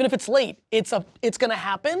even if it's late, it's gonna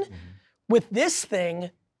happen. Mm-hmm. With this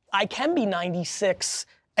thing, I can be 96,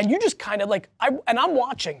 and you just kind of I'm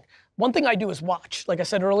watching. One thing I do is watch. Like I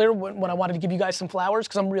said earlier, when I wanted to give you guys some flowers,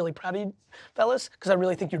 because I'm really proud of you, fellas, because I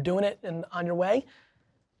really think you're doing it and on your way.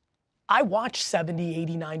 I watch 70,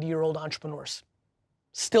 80, 90-year-old entrepreneurs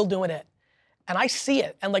still doing it. And I see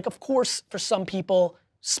it. And of course, for some people,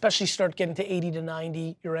 especially start getting to 80 to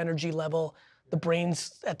 90, your energy level, the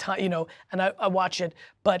brain's at time, and I watch it.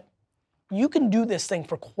 But you can do this thing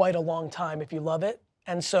for quite a long time if you love it.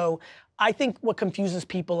 And so I think what confuses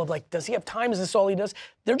people of does he have time? Is this all he does?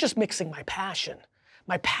 They're just mixing my passion.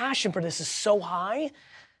 My passion for this is so high.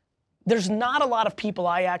 There's not a lot of people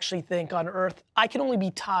I actually think on earth, I can only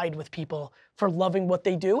be tied with people for loving what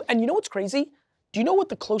they do. And you know what's crazy? Do you know what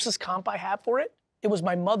the closest comp I have for it? It was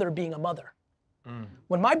my mother being a mother. Mm.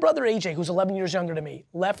 When my brother AJ, who's 11 years younger than me,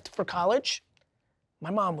 left for college, my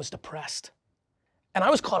mom was depressed. And I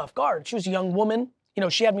was caught off guard. She was a young woman.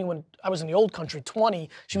 She had me when I was in the old country, 20.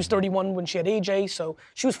 She was 31 when she had AJ, so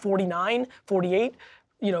she was 49, 48,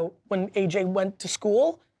 when AJ went to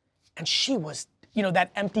school. And she was,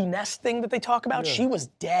 that empty nest thing that they talk about, she was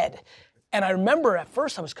dead. And I remember at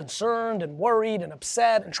first I was concerned and worried and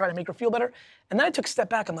upset and trying to make her feel better. And then I took a step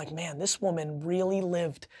back. I'm like, man, this woman really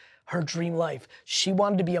lived her dream life. She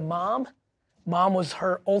wanted to be a mom. Mom was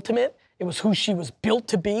her ultimate. It was who she was built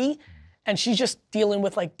to be. And she's just dealing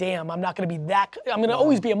with damn, I'm not gonna be that, I'm gonna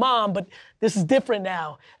always be a mom, but this is different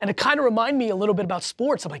now. And it kind of reminded me a little bit about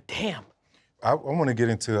sports. I'm like, damn. I wanna get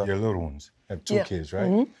into your little ones. You have 2 kids, right?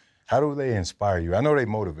 Mm-hmm. How do they inspire you? I know they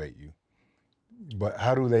motivate you. But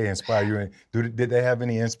how do they inspire you? And did they have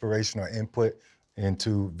any inspiration or input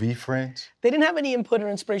into VeeFriends? They didn't have any input or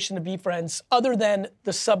inspiration to VeeFriends other than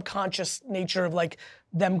the subconscious nature of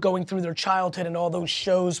them going through their childhood, and all those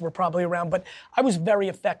shows were probably around. But I was very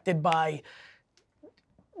affected by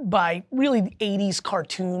really the 80s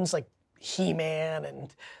cartoons like He-Man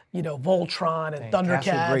and Voltron and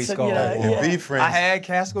Thundercats. And VeeFriends. I had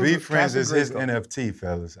Castle. VeeFriends is his NFT,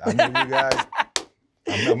 fellas. I know you guys.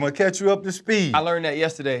 I'm gonna catch you up to speed. I learned that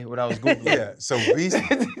yesterday when I was Googling. Yeah, so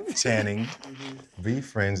Channing,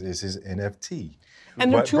 VeeFriends is his NFT.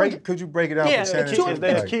 And could you break it down for Channing? Is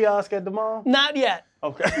there a kiosk at the mall? Not yet.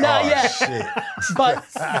 Okay. Not yet. Shit. But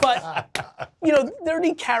they're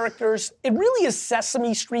the characters. It really is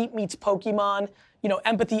Sesame Street meets Pokemon.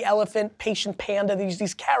 Empathy Elephant, Patient Panda,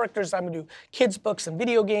 these characters I'm gonna do kids books and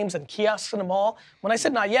video games and kiosks in the mall. When I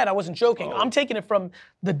said not yet, I wasn't joking. I'm taking it from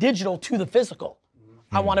the digital to the physical.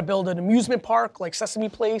 I want to build an amusement park like Sesame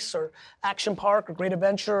Place or Action Park or Great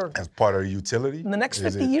Adventure. As part of the utility? In the next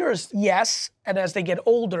 50 years, yes. And as they get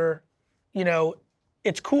older,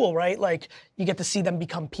 it's cool, right? You get to see them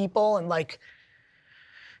become people, and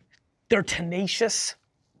they're tenacious,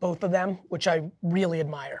 both of them, which I really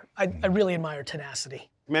admire. I really admire tenacity.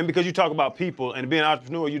 Man, because you talk about people, and being an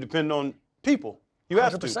entrepreneur, you depend on people. You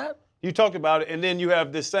have 100%. You talked about it, and then you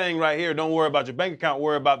have this saying right here, don't worry about your bank account,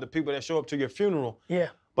 worry about the people that show up to your funeral. Yeah.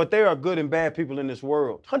 But there are good and bad people in this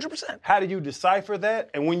world. 100%. How do you decipher that?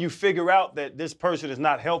 And when you figure out that this person is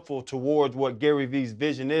not helpful towards what Gary Vee's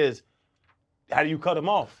vision is, how do you cut them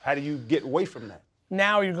off? How do you get away from that?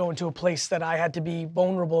 Now you're going to a place that I had to be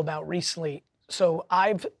vulnerable about recently. So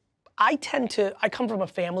I come from a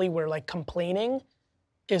family where like complaining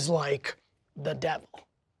is like the devil.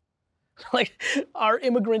 Like our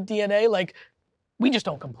immigrant DNA, like we just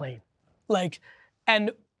don't complain. Like,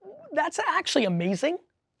 and that's actually amazing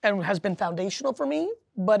and has been foundational for me.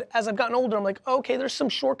 But as I've gotten older, I'm like, okay, there's some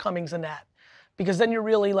shortcomings in that. Because then you're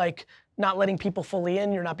really like not letting people fully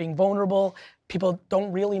in, you're not being vulnerable. People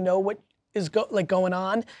don't really know what is going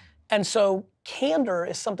on. And so candor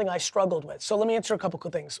is something I struggled with. So let me answer a couple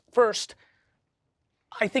quick things. First,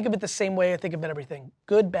 I think of it the same way I think of everything.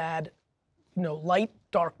 Good, bad, light,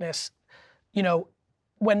 darkness.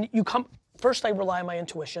 When you come, first I rely on my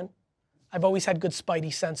intuition. I've always had good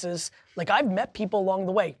spidey senses. Like I've met people along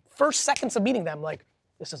the way. First seconds of meeting them, like,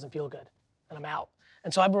 this doesn't feel good, and I'm out.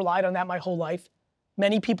 And so I've relied on that my whole life.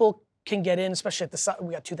 Many people can get in, especially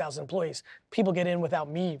we got 2,000 employees. People get in without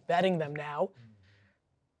me vetting them now.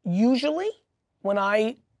 Usually, when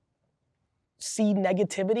I see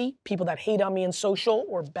negativity, people that hate on me in social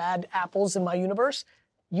or bad apples in my universe,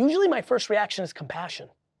 usually my first reaction is compassion.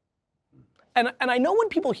 And I know when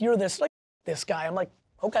people hear this, like, this guy, I'm like,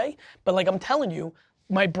 okay. But like I'm telling you,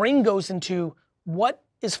 my brain goes into what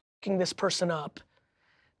is fucking this person up?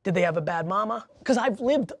 Did they have a bad mama? Because I've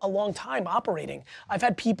lived a long time operating. I've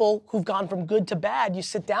had people who've gone from good to bad. You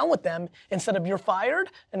sit down with them instead of you're fired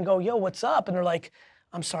and go, yo, what's up? And they're like,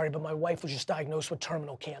 I'm sorry, but my wife was just diagnosed with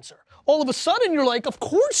terminal cancer. All of a sudden, you're like, of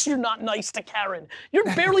course you're not nice to Karen. You're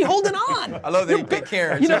barely holding on. I love that you pick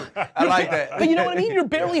Karen, too. I like that. But you know what I mean? You're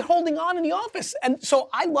barely holding on in the office. And so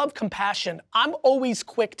I love compassion. I'm always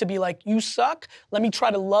quick to be like, you suck. Let me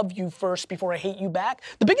try to love you first before I hate you back.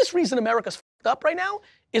 The biggest reason America's fucked up right now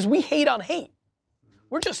is we hate on hate.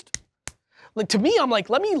 We're just, like, to me, I'm like,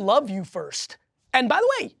 let me love you first. And by the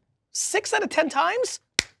way, 6 out of 10 times,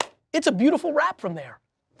 it's a beautiful rap from there.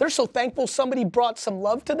 They're so thankful somebody brought some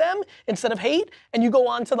love to them instead of hate, and you go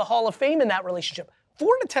on to the Hall of Fame in that relationship. 4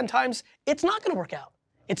 out of 10 times, it's not gonna work out.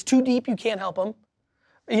 It's too deep, you can't help them,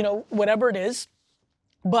 whatever it is.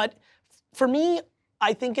 But for me,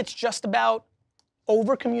 I think it's just about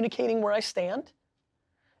over-communicating where I stand.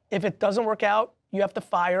 If it doesn't work out, you have to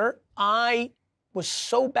fire. I was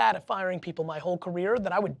so bad at firing people my whole career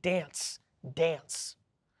that I would dance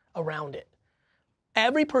around it.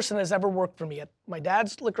 Every person that's ever worked for me at my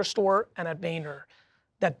dad's liquor store and at Vayner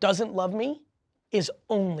that doesn't love me is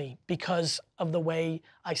only because of the way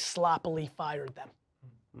I sloppily fired them.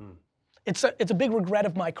 Mm. It's a big regret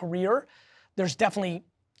of my career. There's definitely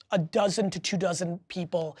a dozen to 2 dozen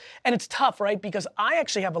people. And it's tough, right? Because I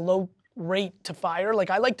actually have a low rate to fire. Like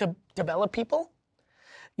I like to develop people.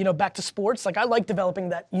 Back to sports, like I like developing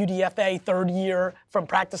that UDFA 3rd year from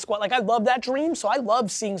practice squad. Like I love that dream, so I love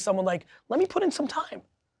seeing someone like, let me put in some time.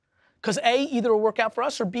 Because A, either it'll work out for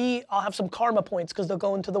us, or B, I'll have some karma points because they'll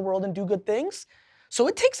go into the world and do good things. So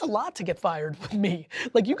it takes a lot to get fired with me.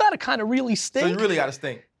 Like you gotta kind of really stink. So you really gotta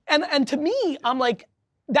stink. And to me, I'm like,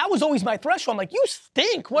 that was always my threshold. I'm like, you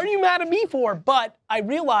stink, what are you mad at me for? But I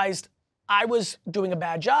realized I was doing a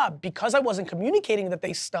bad job because I wasn't communicating that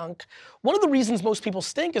they stunk. One of the reasons most people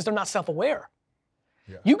stink is they're not self-aware.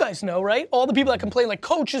 Yeah. You guys know, right? All the people that complain like,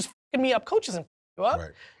 coach is f***ing me up. Coach isn't f***ing you up.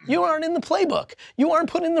 Right. You aren't in the playbook. You aren't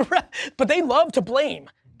put in the rep. But they love to blame.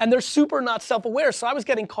 And they're super not self-aware. So I was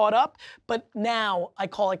getting caught up. But now I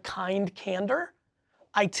call it kind candor.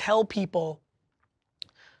 I tell people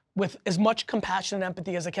with as much compassion and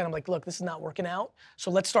empathy as I can. I'm like, look, this is not working out.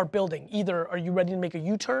 So let's start building. Either are you ready to make a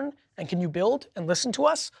U-turn and can you build and listen to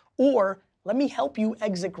us? Or let me help you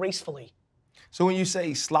exit gracefully. So when you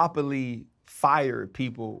say sloppily fire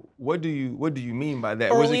people, what do you mean by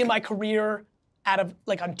that? Early in my career,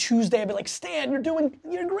 on Tuesday, I'd be like, Stan, you're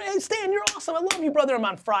great. Stan, you're awesome. I love you, brother. I'm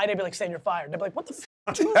on Friday, I'd be like, Stan, you're fired. They'd be like, what the f***?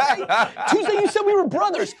 Tuesday, you said we were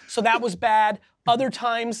brothers. So that was bad. Other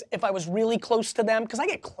times, if I was really close to them, because I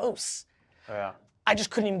get close. Yeah. I just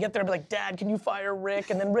couldn't even get there. I'd be like, Dad, can you fire Rick?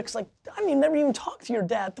 And then Rick's like, I never even talked to your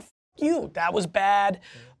dad. The f*** you. That was bad.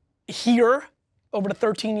 Here, over the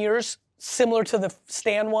 13 years, similar to the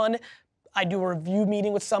Stan one, I do a review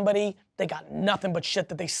meeting with somebody. They got nothing but shit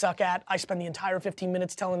that they suck at. I spend the entire 15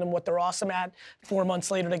 minutes telling them what they're awesome at. 4 months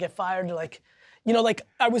later, they get fired. They're like,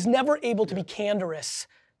 I was never able to be candorous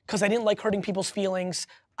because I didn't like hurting people's feelings.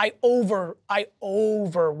 I over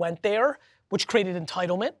went there, which created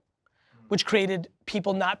entitlement. which created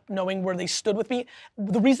people not knowing where they stood with me.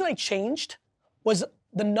 The reason I changed was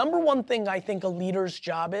the number one thing I think a leader's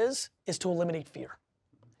job is to eliminate fear.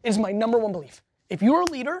 It is my number one belief. If you're a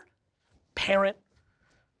leader, parent,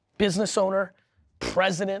 business owner,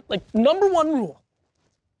 president, like number one rule,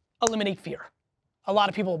 eliminate fear. A lot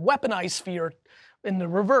of people weaponize fear in the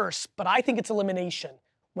reverse, but I think it's elimination.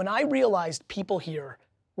 When I realized people here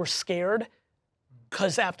were scared,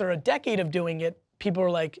 because after a decade of doing it, people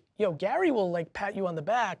were like, yo, Gary will like pat you on the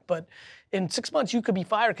back, but in 6 months you could be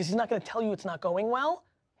fired because he's not gonna tell you it's not going well.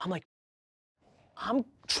 I'm like, I'm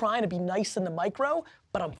trying to be nice in the micro,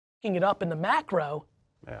 but I'm f***ing it up in the macro.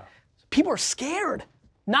 Yeah. People are scared.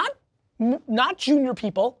 Not junior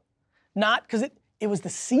people, not, because it was the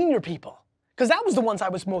senior people. Because that was the ones I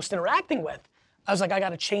was most interacting with. I was like, I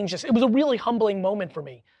gotta change this. It was a really humbling moment for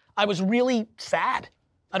me. I was really sad.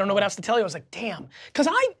 I don't know what else to tell you. I was like, damn. Because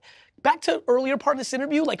back to earlier part of this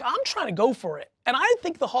interview, like I'm trying to go for it. And I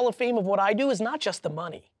think the Hall of Fame of what I do is not just the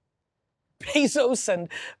money. Bezos and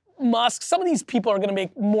Musk, some of these people are gonna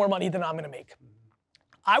make more money than I'm gonna make.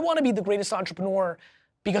 I wanna be the greatest entrepreneur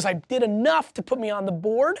because I did enough to put me on the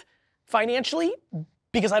board financially,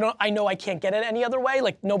 because I know I can't get it any other way.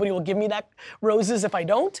 Like nobody will give me that roses if I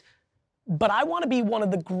don't. But I wanna be one of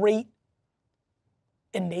the great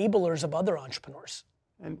enablers of other entrepreneurs.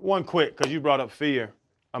 And one quick, because you brought up fear.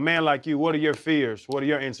 A man like you, what are your fears? What are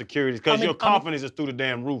your insecurities? Because your confidence is through the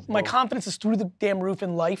damn roof, bro. My confidence is through the damn roof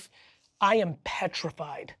in life. I am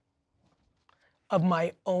petrified of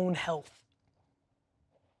my own health.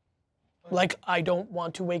 Like, I don't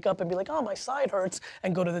want to wake up and be like, oh, my side hurts,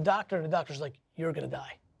 and go to the doctor, and the doctor's like, you're gonna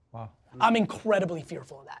die. Wow. I'm incredibly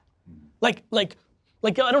fearful of that. Like,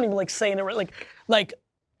 I don't even like saying it right. Like,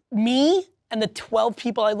 me and the 12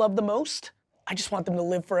 people I love the most, I just want them to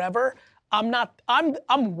live forever.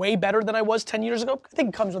 I'm way better than I was 10 years ago. I think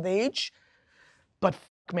it comes with age. But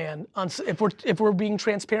man, if we're being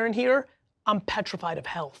transparent here, I'm petrified of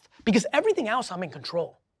health. Because everything else, I'm in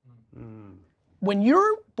control. When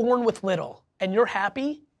you're born with little and you're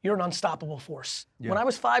happy, you're an unstoppable force. Yeah. When I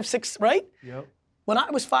was 5, 6, right? Yep. When I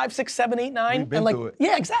was 5, 6, 7, 8, 9, We've been and like, through it.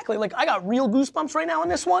 yeah, exactly. Like I got real goosebumps right now on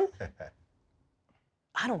this one.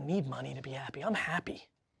 I don't need money to be happy. I'm happy.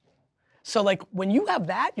 So like when you have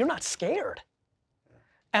that, you're not scared.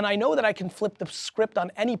 And I know that I can flip the script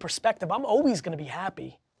on any perspective. I'm always gonna be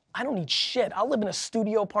happy. I don't need shit. I'll live in a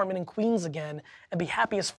studio apartment in Queens again and be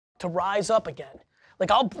happy as to rise up again.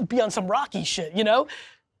 Like I'll be on some Rocky shit, you know?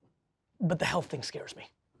 But the health thing scares me.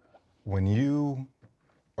 When you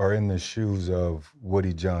are in the shoes of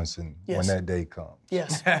Woody Johnson, when that day comes.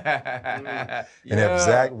 Yes. And if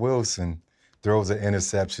Zach Wilson throws an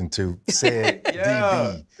interception to said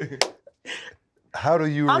DB, how do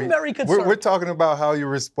you? I'm very concerned. We're talking about how you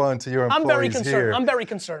respond to your employees I'm very concerned. here. I'm very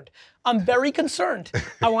concerned. I'm very concerned.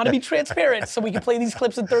 I want to be transparent so we can play these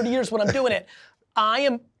clips in 30 years when I'm doing it.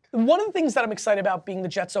 One of the things that I'm excited about being the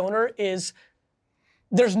Jets owner is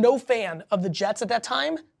there's no fan of the Jets at that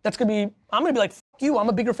time that's gonna be, I'm gonna be like, F you, I'm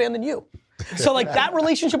a bigger fan than you. So like that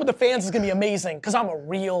relationship with the fans is gonna be amazing because I'm a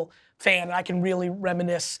real fan and I can really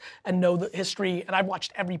reminisce and know the history, and I've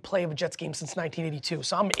watched every play of a Jets game since 1982,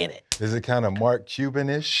 so I'm in it. Is it kind of Mark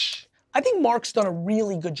Cuban-ish? I think Mark's done a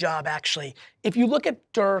really good job, actually. If you look at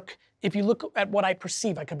Dirk, if you look at what I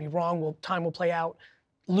perceive, I could be wrong, time will play out.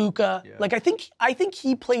 Luka, like I think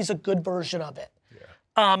he plays a good version of it.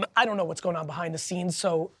 Yeah. I don't know what's going on behind the scenes,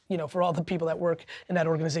 so you know, for all the people that work in that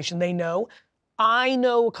organization, they know. I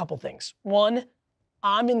know a couple things. One,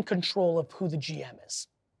 I'm in control of who the GM is.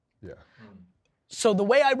 Yeah. So the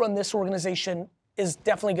way I run this organization is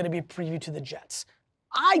definitely going to be a preview to the Jets.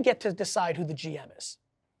 I get to decide who the GM is,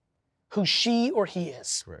 who she or he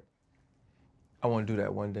is. Correct. I want to do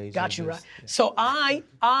that one day. Got you, right? Yeah. So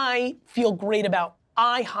I feel great about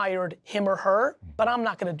I hired him or her, but I'm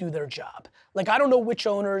not gonna do their job. Like I don't know which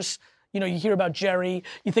owners, you know, you hear about Jerry,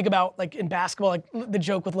 you think about like in basketball, like the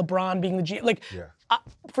joke with LeBron being the GM. Like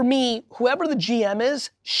for me, whoever the GM is,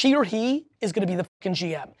 she or he is gonna be the fucking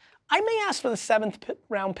GM. I may ask for the 7th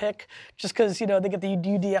round pick just because, you know, they get the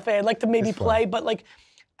UDFA. I'd like to maybe play, but like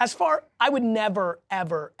I would never,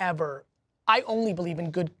 ever, ever, I only believe in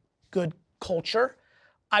good culture.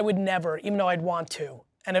 I would never, even though I'd want to.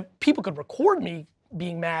 And if people could record me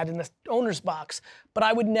being mad in the owner's box, but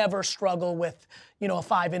I would never struggle with, you know, a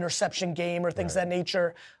 5 interception game or things of that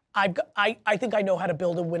nature. I think I know how to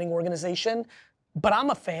build a winning organization, but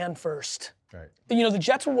I'm a fan first. Right. You know, the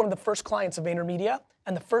Jets were one of the first clients of VaynerMedia,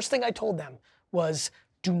 and the first thing I told them was,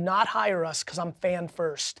 do not hire us because I'm fan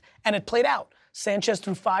first. And it played out. Sanchez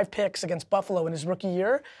threw 5 picks against Buffalo in his rookie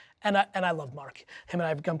year, and I love Mark. Him and I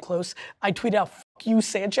have become close. I tweeted out, "F you,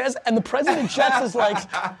 Sanchez," and the president Jets is like,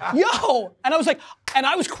 "Yo," and I was like, and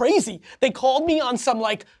I was crazy. They called me on some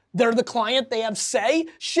like, they're the client, they have say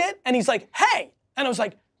shit, and he's like, "Hey," and I was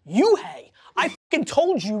like, "You hey? I fucking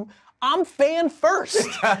told you I'm fan first."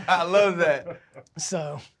 I love that.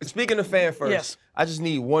 So. Speaking of fan first, Yes. I just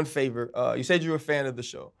need one favor. You said you were a fan of the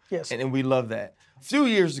show. Yes. And we love that. A few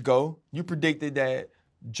years ago, you predicted that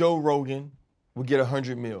Joe Rogan would get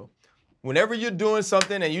 100 mil. Whenever you're doing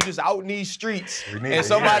something and you just out in these streets and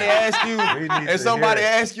somebody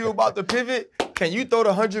asks you about the pivot, can you throw the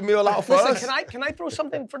 100 mil out for us? Listen, can I throw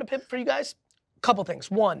something for the pivot for you guys? Couple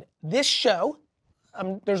things. One, this show,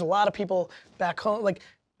 there's a lot of people back home, like,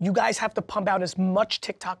 you guys have to pump out as much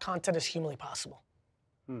TikTok content as humanly possible.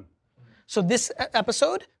 So this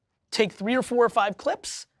episode, take 3 or 4 or 5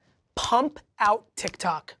 clips, pump out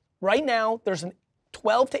TikTok. Right now, there's a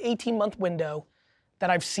 12 to 18 month window that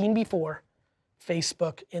I've seen before.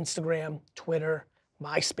 Facebook, Instagram, Twitter,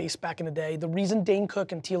 MySpace back in the day. The reason Dane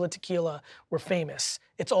Cook and Tila Tequila were famous,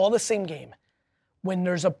 it's all the same game. When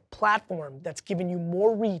there's a platform that's giving you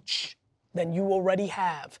more reach than you already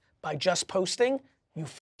have by just posting, you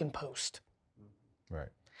fucking post. Right.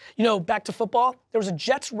 You know, back to football, there was a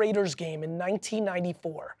Jets-Raiders game in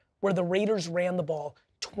 1994 where the Raiders ran the ball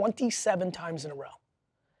 27 times in a row.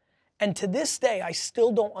 And to this day, I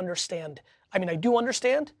still don't understand. I mean, I do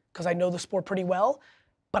understand because I know the sport pretty well,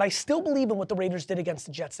 but I still believe in what the Raiders did against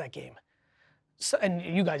the Jets that game. So, and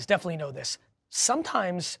you guys definitely know this.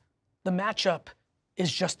 Sometimes the matchup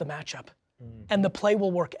is just the matchup. And the play will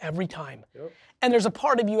work every time. Yep. And there's a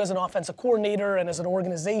part of you as an offensive coordinator and as an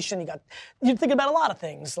organization, you're thinking about a lot of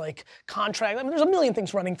things like contract. I mean, there's a million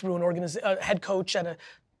things running through an head coach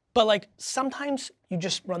but like sometimes you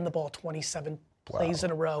just run the ball 27 plays in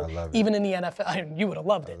a row, even in the NFL. You would have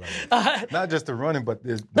loved it. Not just the running, but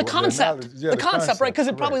the concept. The concept, right? Because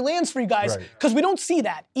it probably lands for you guys. Because we don't see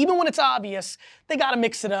that. Even when it's obvious, they got to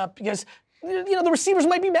mix it up because, you know, the receivers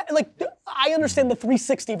might be like, I understand the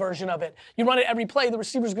 360 version of it. You run it every play, the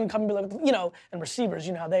receiver's going to come and be like, you know, and receivers,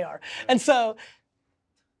 you know how they are. And so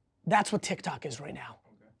that's what TikTok is right now.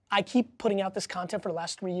 I keep putting out this content for the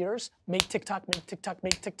last 3 years. Make TikTok, make TikTok,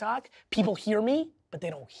 make TikTok. People hear me, but they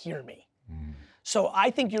don't hear me. So I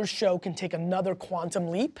think your show can take another quantum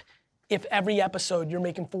leap if every episode you're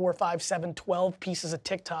making 4, 5, 7, 12 pieces of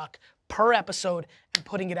TikTok per episode and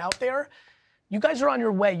putting it out there. You guys are on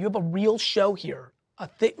your way. You have a real show here.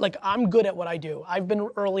 Like, I'm good at what I do. I've been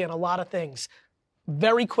early on a lot of things.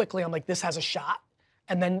 Very quickly, I'm like, this has a shot.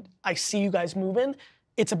 And then I see you guys moving.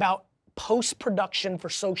 It's about post-production for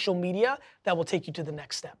social media that will take you to the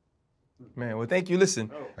next step. Man, well, thank you.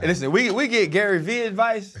 Listen, we get Gary Vee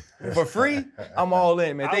advice for free. I'm all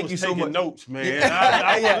in, man. Thank you so much. I was taking notes, man.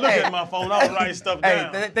 I look at my phone. I was writing stuff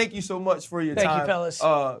down. Hey, thank you so much for your time. Thank you, fellas.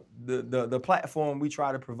 The platform we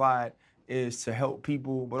try to provide is to help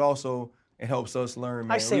people, but also it helps us learn,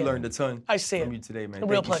 man. We learned a ton from you today, man.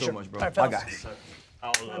 Real Thank pleasure. you so much, bro. All right, My fellas. guy.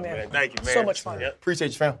 Man. Thank you, man. So much fun. Yep. Appreciate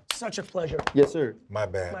you, fam. Such a pleasure. Yes, sir. My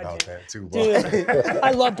bad about that too, bro. Dude, I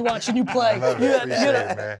loved watching you play. Appreciate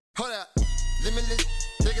it, man. Hold up, limitless.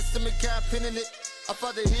 Niggas to me, got pinning it. I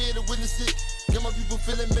fought the head to witness it. Get my people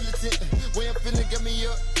feeling militant. Way I'm feeling, get me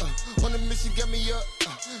up. On the mission, get me up.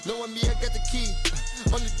 Knowing me, I got the key.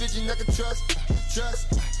 Only vision I can trust.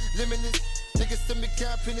 Limitless. Niggas to me,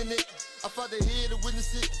 got pinning it. I fought the head to witness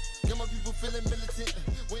it. Get my people feeling militant.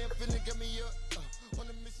 Way I'm feeling, get me up. On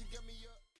the